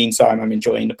 But in the meantime, I'm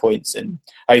enjoying the points, and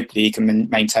hopefully he can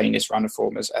maintain this run of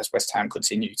form as West Ham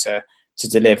continue to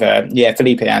deliver. Yeah,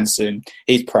 Felipe Anderson,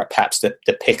 he's perhaps the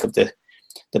pick of the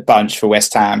bunch for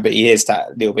West Ham, but he is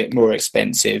that little bit more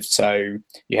expensive. So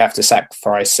you have to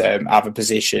sacrifice other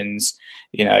positions,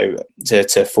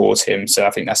 to afford him. So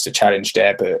I think that's the challenge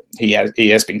there. But he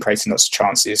has been creating lots of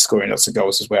chances, scoring lots of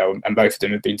goals as well, and both of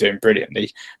them have been doing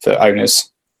brilliantly for owners.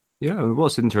 Yeah,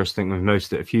 what's interesting, we've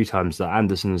noticed it a few times, that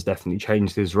Anderson has definitely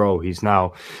changed his role. He's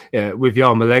now, with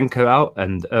Yarmolenko out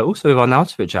and also with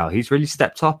Arnautovic out, he's really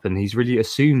stepped up and he's really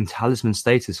assumed talisman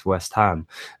status for West Ham.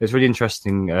 It's really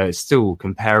interesting still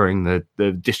comparing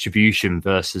the distribution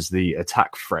versus the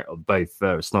attack threat of both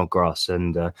Snodgrass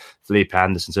and Felipe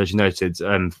Anderson. So as you noted,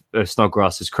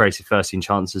 Snodgrass has created 13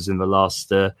 chances in the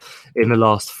last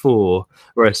 4,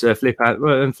 whereas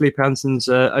Felipe Anderson's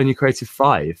only created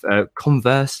 5.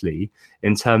 Conversely,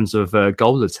 in terms of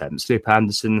goal attempts, Felipe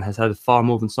Anderson has had far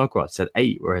more than Snodgrass. Had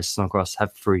 8, whereas Snodgrass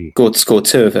had 3. Scored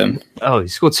 2 of them. Oh, he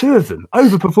scored 2 of them,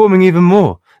 overperforming even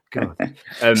more. God.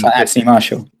 It's like Anthony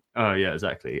Marshall. Oh, yeah,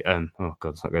 exactly. Oh, God,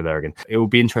 let's not go there again. It will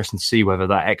be interesting to see whether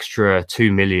that extra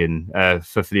 2 million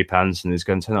for Felipe Anderson is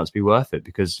going to turn out to be worth it,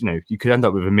 because, you could end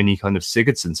up with a mini kind of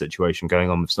Sigurdsson situation going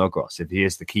on with Snodgrass if he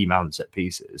is the key man set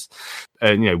pieces.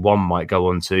 One might go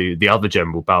on to the other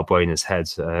general, Balbuena's head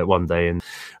one day. And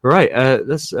right,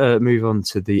 let's move on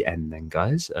to the end then,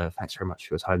 guys. Thanks very much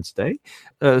for your time today.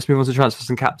 Let's move on to transfers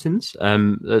and captains.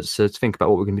 Let's think about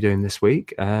what we're going to be doing this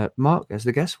week. Mark, as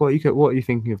the guest, what are you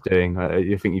thinking of doing?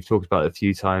 You think you've talked about it a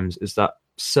few times. Is that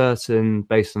certain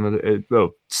based on the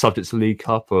subject to League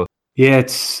Cup? Or yeah,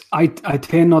 I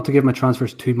tend not to give my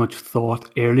transfers too much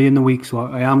thought early in the week, so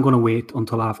I am going to wait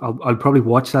until I'll probably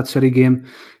watch that City game,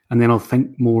 and then I'll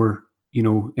think more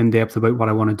in depth about what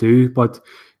I want to do. But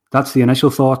that's the initial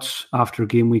thoughts after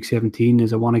game week 17.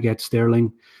 Is I want to get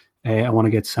Sterling, I want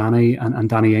to get Sané and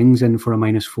Danny Ings in for a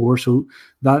 -4. So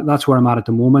that's where I'm at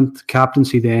the moment.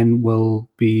 Captaincy then will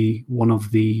be one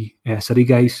of the City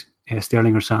guys,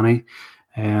 Sterling or Sané,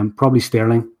 probably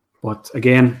Sterling. But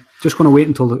again, just going to wait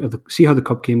until see how the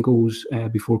cup game goes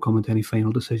before coming to any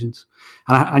final decisions.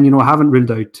 And I haven't ruled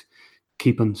out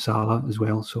keeping Salah as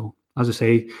well. So as I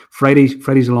say,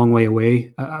 Friday's a long way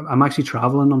away. I'm actually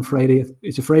travelling on Friday.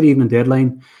 It's a Friday evening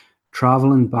deadline.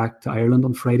 Travelling back to Ireland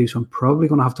on Friday, so I'm probably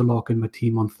going to have to lock in my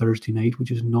team on Thursday night,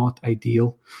 which is not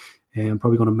ideal. I'm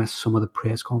probably going to miss some of the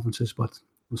press conferences, but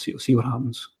we'll see what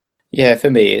happens. Yeah, for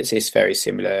me, it's very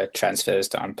similar transfers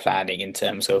that I'm planning in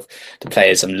terms of the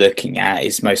players I'm looking at.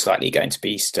 Is most likely going to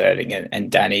be Sterling and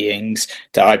Danny Ings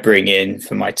that I bring in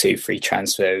for my 2 free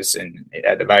transfers. And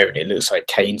at the moment, it looks like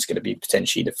Kane's going to be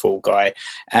potentially the full guy,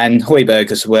 and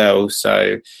Højbjerg as well.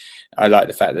 So I like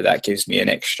the fact that gives me an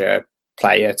extra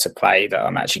player to play that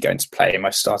I'm actually going to play in my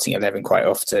starting 11 quite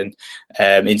often.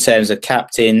 In terms of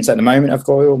captains, at the moment I've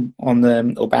got on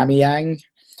the Aubameyang.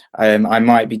 I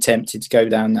might be tempted to go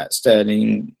down that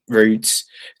Sterling route.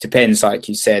 Depends, like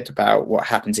you said, about what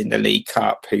happens in the League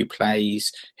Cup, who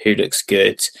plays, who looks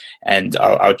good, and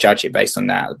I'll judge it based on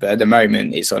that. But at the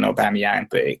moment it's on Aubameyang,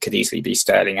 but it could easily be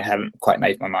Sterling. I haven't quite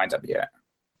made my mind up yet.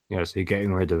 Yeah, so you're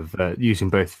getting rid of using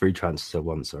both free transfers at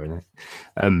once, are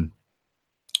you?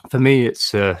 For me,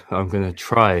 it's I'm going to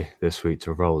try this week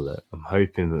to roll it. I'm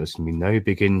hoping that there's going to be no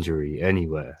big injury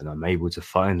anywhere, and I'm able to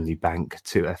finally bank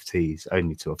 2 FTs,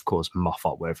 only to, of course, muff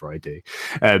up whatever I do.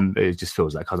 It just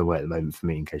feels that kind of way at the moment for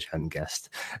me, in case you hadn't guessed.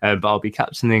 But I'll be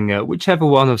captaining whichever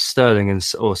one of Sterling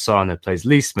or Sana plays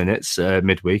least minutes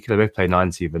midweek. If they both play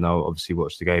 90, then I'll obviously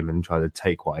watch the game and try to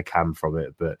take what I can from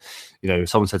it. But,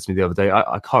 someone said to me the other day,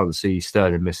 I can't see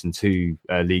Sterling missing 2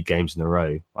 league games in a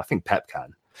row. I think Pep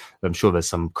can. I'm sure there's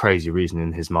some crazy reason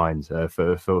in his mind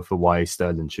for why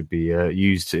Sterling should be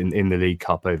used in the League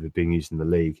Cup over being used in the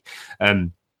league.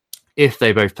 If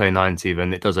they both play 90,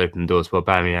 then it does open the doors for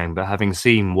Aubameyang. But having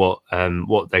seen what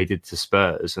they did to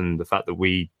Spurs, and the fact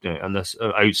that unless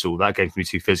Özil, that game's going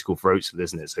to be too physical for Özil,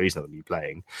 isn't it? So he's not going to be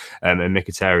playing. And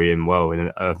Mkhitaryan, well,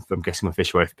 I'm guessing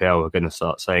official FPL are going to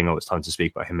start saying, it's time to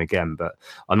speak about him again. But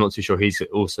I'm not too sure he's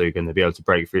also going to be able to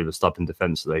break through the stubborn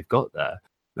defence that they've got there.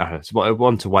 It's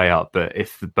one to weigh up, but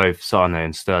if both Sane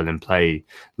and Sterling play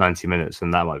 90 minutes,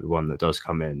 then that might be one that does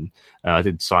come in. I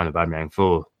did sign Aubameyang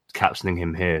for captaining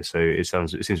him here, so it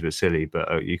seems a bit silly,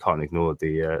 but you can't ignore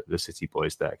the City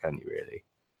boys there, can you really?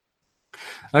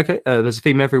 Okay, there's a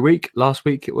theme every week. Last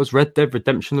week it was Red Dead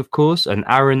Redemption, of course, and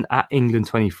Aaron at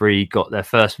England23 got there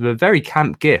first with a very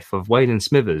camp gif of Waylon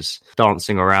Smithers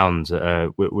dancing around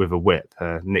with a whip.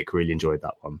 Nick really enjoyed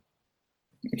that one.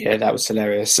 Yeah, that was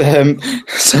hilarious. So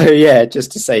yeah,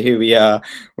 just to say who we are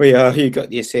Who Got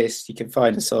the Assist. You can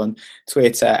find us on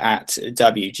Twitter at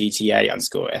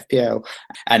WGTA_FPL,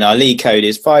 and our league code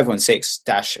is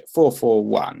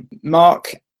 516-441.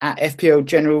 Mark at FPL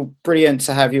General, brilliant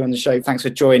to have you on the show. Thanks for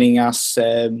joining us.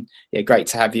 Great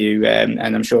to have you, and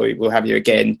I'm sure we'll have you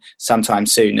again sometime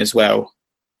soon as well.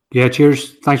 Yeah,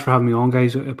 cheers. Thanks for having me on,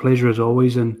 guys. A pleasure as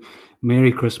always, and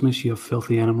Merry Christmas, you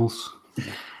filthy animals.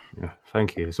 Yeah,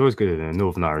 thank you. It's always good in a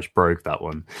Northern Irish brogue, that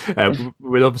one.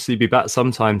 We'll obviously be back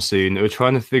sometime soon. We're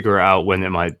trying to figure out when it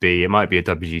might be. It might be a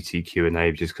WGT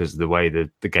Q&A just because of the way the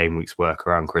game weeks work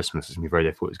around Christmas. It's going to be very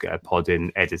difficult to get a pod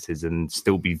in, edited, and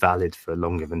still be valid for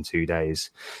longer than 2 days.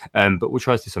 But we'll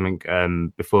try to do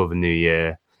something before the new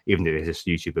year, even if it's just a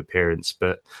YouTube appearance.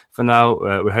 But for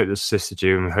now, we hope this assisted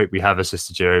you, and we hope we have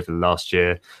assisted you over the last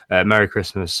year. Merry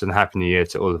Christmas and Happy New Year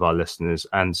to all of our listeners,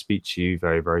 and speak to you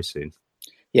very, very soon.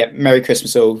 Yeah, Merry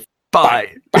Christmas all.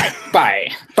 Bye. Bye.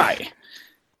 Bye. Bye.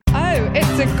 Oh,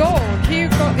 it's a goal. Who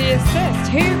got the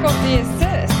assist? Who got the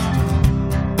assist?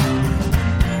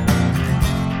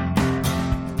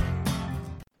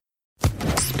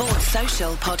 Sports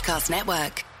Social Podcast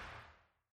Network.